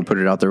because we don't put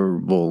it out there,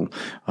 we'll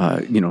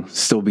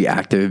still be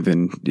active.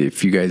 And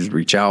if you guys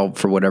reach out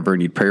for whatever,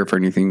 need prayer for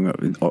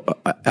anything,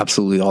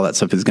 absolutely all that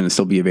stuff is going to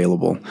still be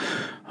available.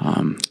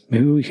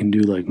 Maybe we can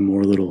do like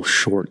more little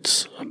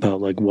shorts about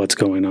like what's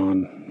going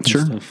on.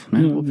 Sure. Stuff.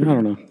 I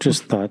don't know.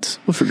 Just thoughts.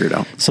 We'll figure it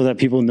out. So that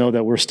people know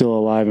that we're still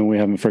alive and we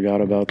haven't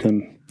forgot about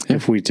them. Yeah.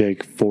 If we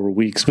take 4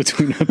 weeks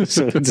between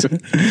episodes,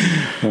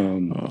 I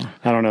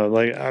don't know.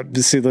 Like,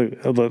 see,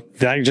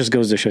 that just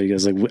goes to show you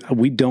guys, like,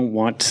 we don't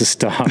want to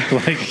stop.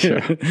 Like, sure.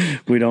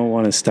 We don't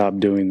want to stop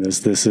doing this.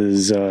 This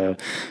has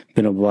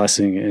been a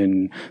blessing,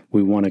 and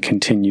we want to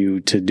continue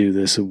to do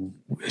this.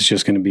 It's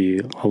just going to be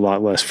a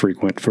lot less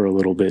frequent for a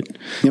little bit.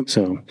 Yep.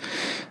 So,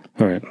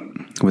 all right.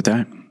 With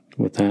that,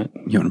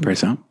 you want to pray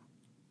us out?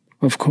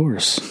 Of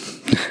course.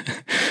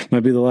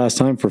 Might be the last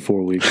time for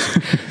 4 weeks.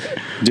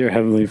 Dear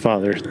Heavenly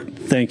Father,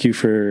 thank you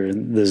for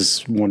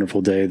this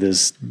wonderful day,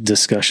 this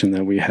discussion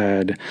that we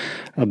had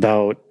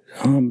about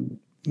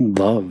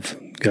love,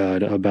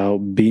 God,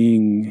 about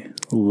being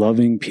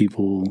loving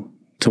people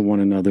to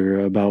one another,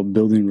 about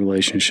building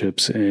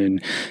relationships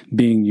and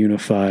being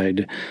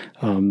unified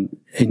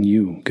in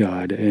you,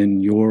 God,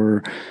 and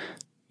your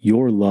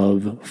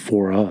love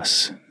for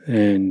us.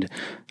 And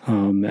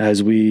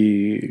as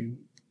we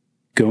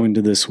go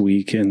into this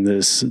week and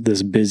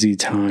this busy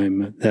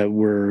time that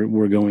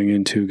we're going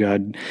into,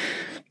 God,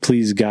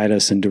 please guide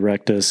us and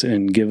direct us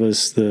and give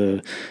us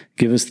the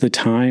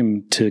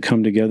time to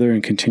come together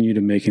and continue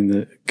making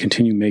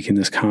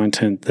this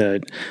content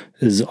that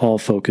is all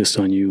focused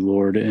on you,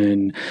 Lord,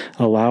 and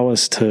allow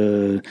us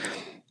to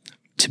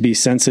be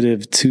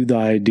sensitive to the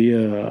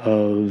idea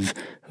of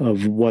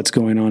what's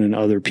going on in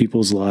other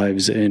people's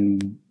lives,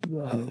 and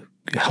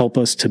help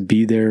us to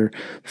be there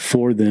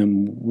for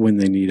them when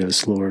they need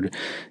us, Lord,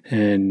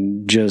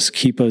 and just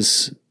keep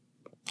us,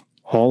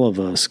 all of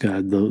us,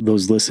 God,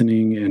 those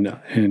listening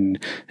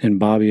and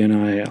Bobby and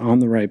I, on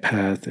the right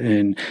path,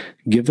 and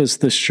give us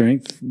the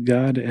strength,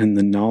 God, and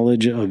the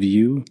knowledge of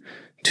you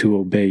to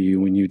obey you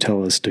when you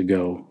tell us to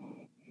go.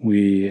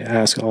 We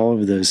ask all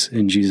of this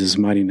in Jesus'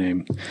 mighty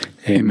name.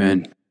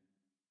 Amen.